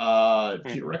model,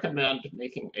 do you recommend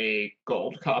making a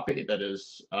gold copy that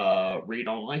is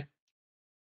read-only?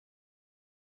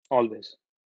 Always.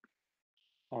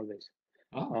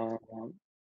 Oh.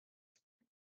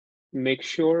 Make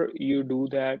sure you do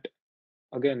that.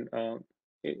 Again,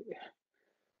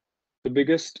 the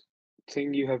biggest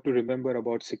thing you have to remember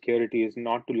about security is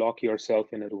not to lock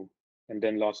yourself in a room and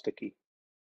then lost the key.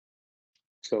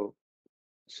 So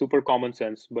super common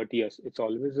sense, but yes, it's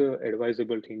always a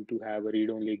advisable thing to have a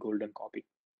read-only golden copy.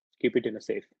 Keep it in a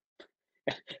safe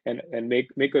and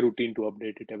make a routine to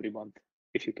update it every month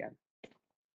if you can.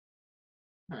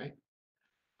 All right.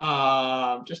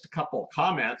 Just a couple of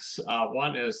comments.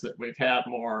 One is that we've had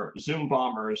more Zoom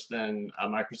bombers than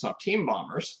Microsoft Team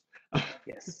bombers.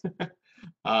 Yes.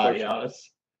 Yeah,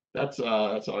 that's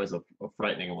always a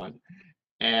frightening one.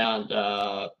 And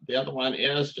the other one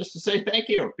is just to say thank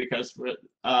you because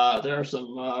there are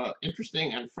some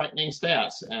interesting and frightening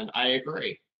stats, and I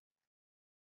agree.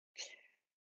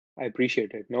 I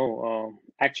appreciate it. No,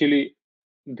 actually,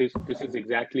 this is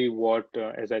exactly what,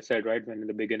 as I said right when in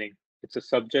the beginning, it's a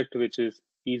subject which is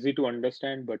easy to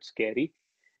understand but scary.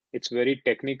 It's very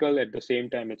technical at the same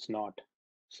time it's not.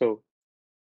 So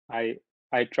I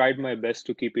tried my best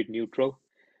to keep it neutral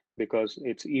because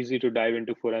it's easy to dive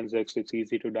into forensics. It's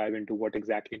easy to dive into what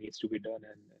exactly needs to be done,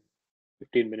 and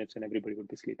 15 minutes and everybody would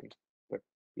be sleeping. But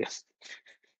yes,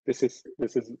 this is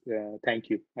thank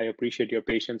you. I appreciate your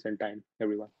patience and time,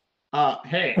 everyone.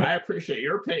 Hey, I appreciate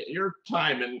your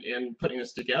time in putting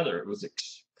this together. It was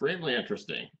extremely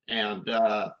interesting, and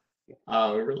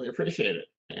we really appreciate it.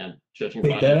 And judging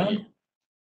by the...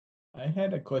 I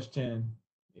had a question,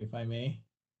 if I may.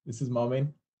 This is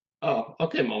Momin. Oh,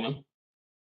 okay, Momin.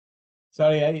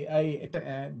 Sorry,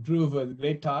 Dhruv, a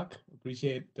great talk.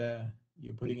 Appreciate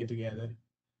you putting it together.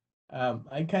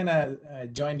 I kind of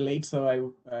joined late,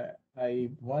 so I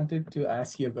wanted to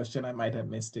ask you a question. I might have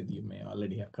missed it. You may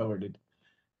already have covered it.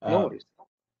 No worries.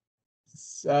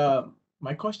 So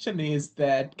my question is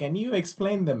that, can you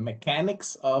explain the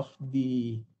mechanics of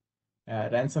the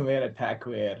ransomware attack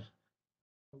where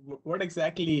What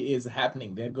exactly is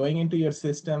happening? They're going into your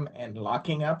system and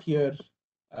locking up your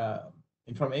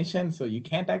information so you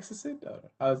can't access it, or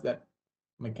how does that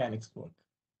mechanics work?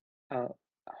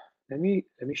 Let me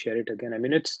share it again. I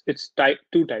mean, it's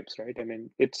two types, right? I mean,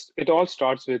 it all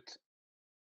starts with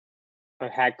a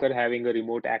hacker having a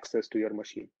remote access to your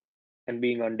machine and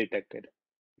being undetected,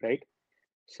 right?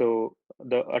 So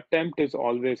the attempt is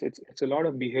always, it's a lot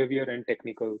of behavior and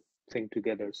technical thing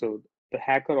together. So the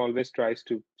hacker always tries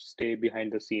to stay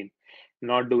behind the scene,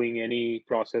 not doing any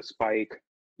process spike,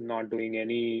 not doing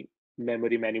any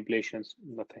memory manipulations,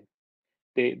 nothing.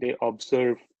 They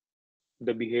observe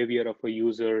the behavior of a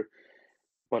user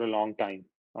for a long time.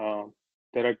 Uh,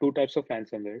 there are two types of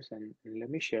ransomwares, and let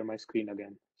me share my screen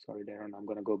again. Sorry, Darren, I'm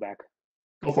gonna go back.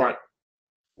 Go for it.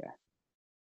 Yeah.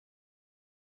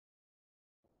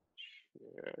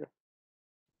 Share.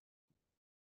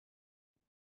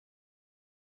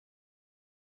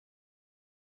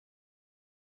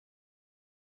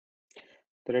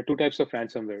 There are two types of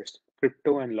ransomwares,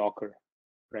 crypto and locker,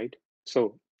 right?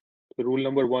 So rule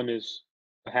number one is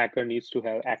a hacker needs to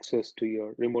have access to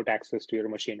your remote access to your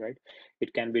machine, right?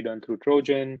 It can be done through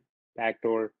Trojan,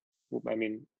 backdoor, I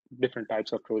mean, different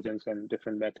types of Trojans and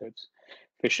different methods,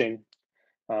 phishing.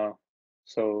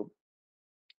 So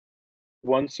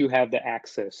once you have the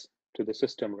access to the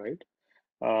system, right?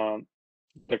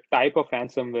 The type of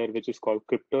ransomware, which is called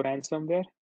crypto ransomware,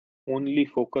 only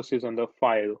focuses on the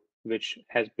file which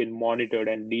has been monitored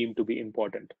and deemed to be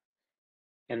important,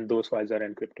 and those files are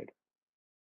encrypted.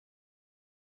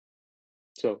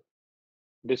 So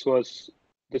this was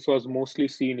mostly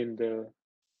seen in the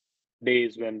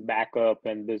days when backup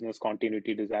and business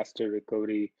continuity, disaster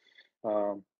recovery,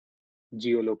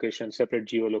 geolocation, separate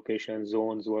geolocation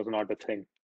zones was not a thing.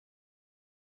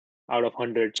 Out of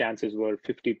 100, chances were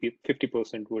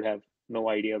 50% would have no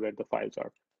idea where the files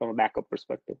are from a backup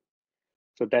perspective.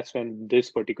 So that's when this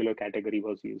particular category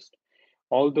was used.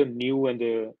 All the new and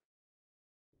the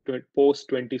post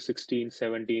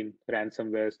 2016-17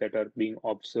 ransomwares that are being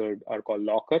observed are called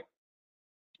locker,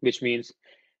 which means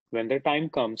when the time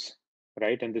comes,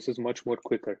 right, and this is much more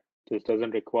quicker, this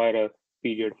doesn't require a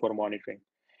period for monitoring.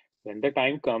 When the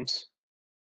time comes,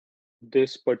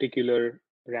 this particular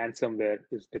ransomware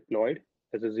is deployed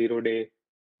as a 0-day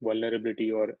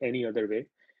vulnerability or any other way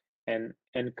and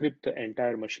encrypt the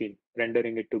entire machine,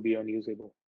 rendering it to be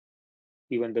unusable.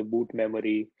 Even the boot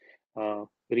memory,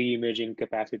 re-imaging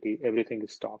capacity, everything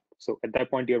is stopped. So at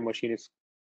that point, your machine is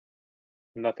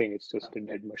nothing. It's just a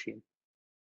dead machine.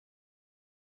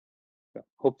 So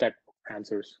hope that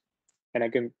answers. And I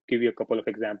can give you a couple of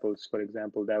examples. For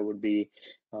example, that would be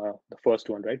the first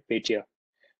one, right? Petya.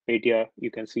 Petya,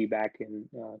 you can see back in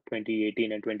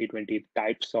 2018 and 2020,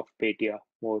 types of Petya,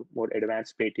 more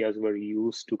advanced Petyas were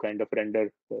used to kind of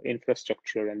render the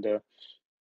infrastructure and the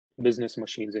business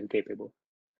machines incapable.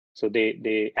 So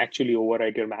they actually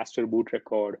overwrite your master boot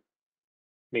record,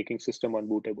 making system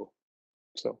unbootable.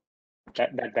 So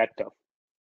that tough.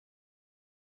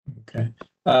 Okay.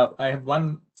 I have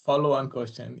one follow-on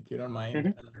question, if you don't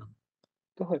mind.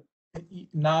 Go ahead.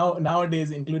 Nowadays,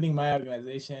 including my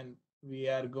organization, we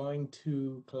are going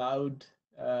to cloud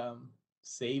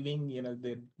saving.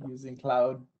 They're using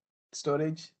cloud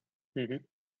storage.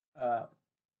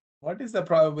 What is the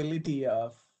probability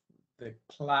of the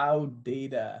cloud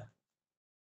data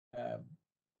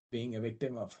being a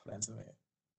victim of ransomware?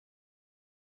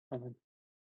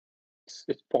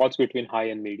 It falls between high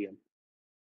and medium.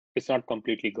 It's not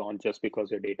completely gone just because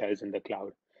your data is in the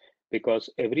cloud, because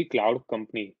every cloud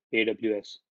company,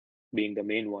 AWS being the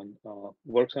main one,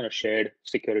 works on a shared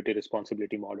security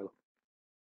responsibility model.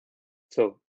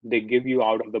 So they give you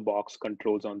out of the box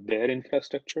controls on their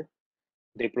infrastructure.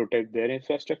 They protect their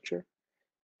infrastructure.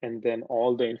 And then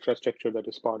all the infrastructure that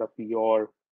is part of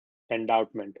your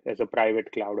endowment as a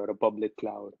private cloud or a public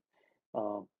cloud,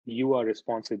 you are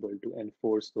responsible to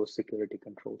enforce those security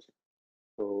controls.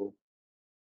 So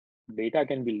data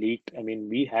can be leaked. I mean,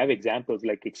 we have examples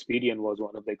like Experian was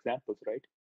one of the examples, right?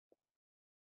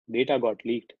 Data got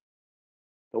leaked.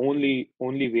 The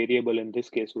only variable in this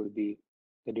case would be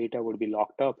the data would be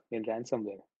locked up in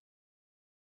ransomware.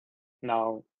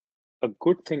 Now, a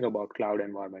good thing about cloud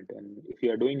environment, and if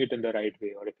you are doing it in the right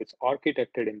way, or if it's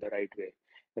architected in the right way,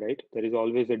 right, there is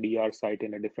always a DR site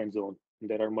in a different zone.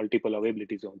 There are multiple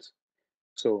availability zones.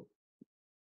 So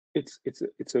it's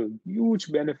a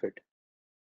huge benefit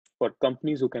for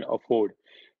companies who can afford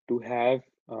to have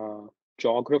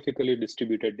geographically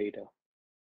distributed data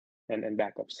and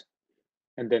backups,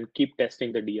 and then keep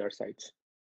testing the DR sites.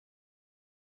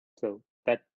 So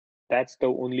that's the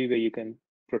only way you can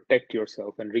protect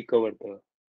yourself and recover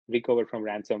recover from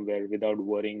ransomware without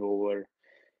worrying over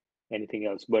anything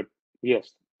else. But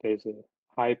yes, there's a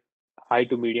high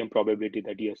to medium probability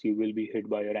that yes, you will be hit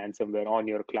by a ransomware on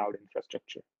your cloud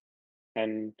infrastructure.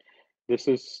 And this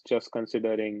is just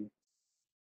considering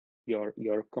your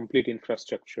complete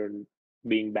infrastructure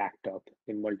being backed up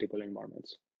in multiple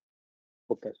environments.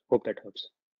 Hope that helps.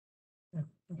 All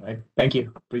right. Thank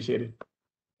you. Appreciate it.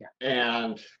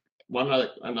 And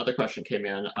another question came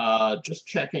in. Just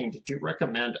checking, did you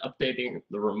recommend updating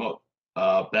the remote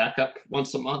backup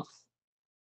once a month?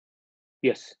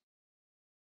 Yes.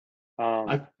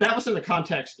 That was in the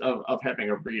context of having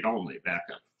a read-only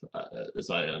backup, as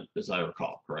I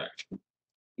recall, correct?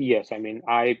 Yes, I mean,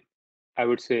 I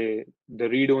would say the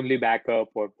read-only backup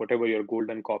or whatever your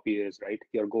golden copy is, right?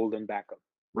 Your golden backup.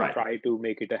 Right. Try to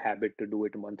make it a habit to do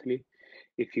it monthly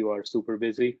if you are super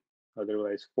busy.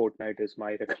 Otherwise, fortnight is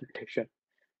my recommendation,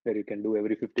 where you can do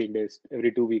every 15 days,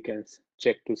 every 2 weekends,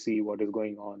 check to see what is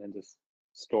going on and just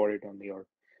store it on your.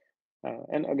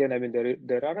 And again, I mean,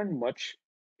 there aren't much.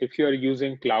 If you are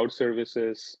using cloud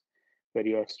services where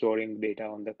you are storing data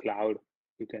on the cloud,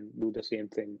 you can do the same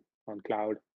thing on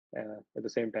cloud. At the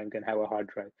same time, can have a hard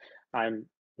drive. I'm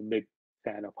a big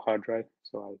fan of hard drive,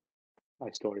 so I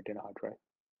store it in a hard drive.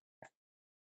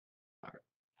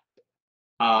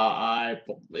 I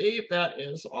believe that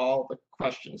is all the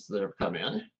questions that have come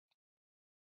in.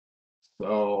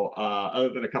 So other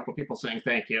than a couple of people saying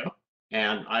thank you,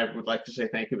 and I would like to say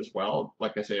thank you as well.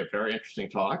 Like I say, a very interesting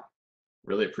talk.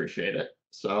 Really appreciate it.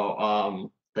 So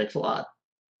thanks a lot.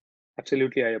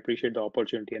 Absolutely, I appreciate the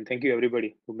opportunity, and thank you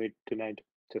everybody who made tonight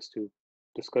just to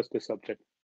discuss this subject.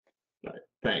 Right.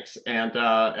 Thanks. And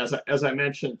as I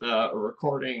mentioned, the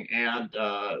recording and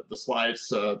the slides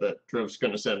that Dhruv's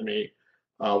going to send me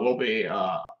will be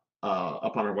up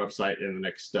on our website in the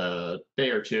next day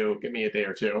or two. Give me a day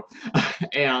or two,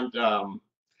 and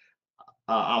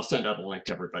I'll send out a link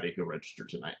to everybody who registered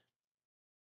tonight.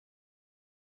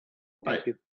 Thank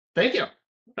you. Thank you. All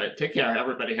right. Take care,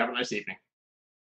 everybody. Have a nice evening.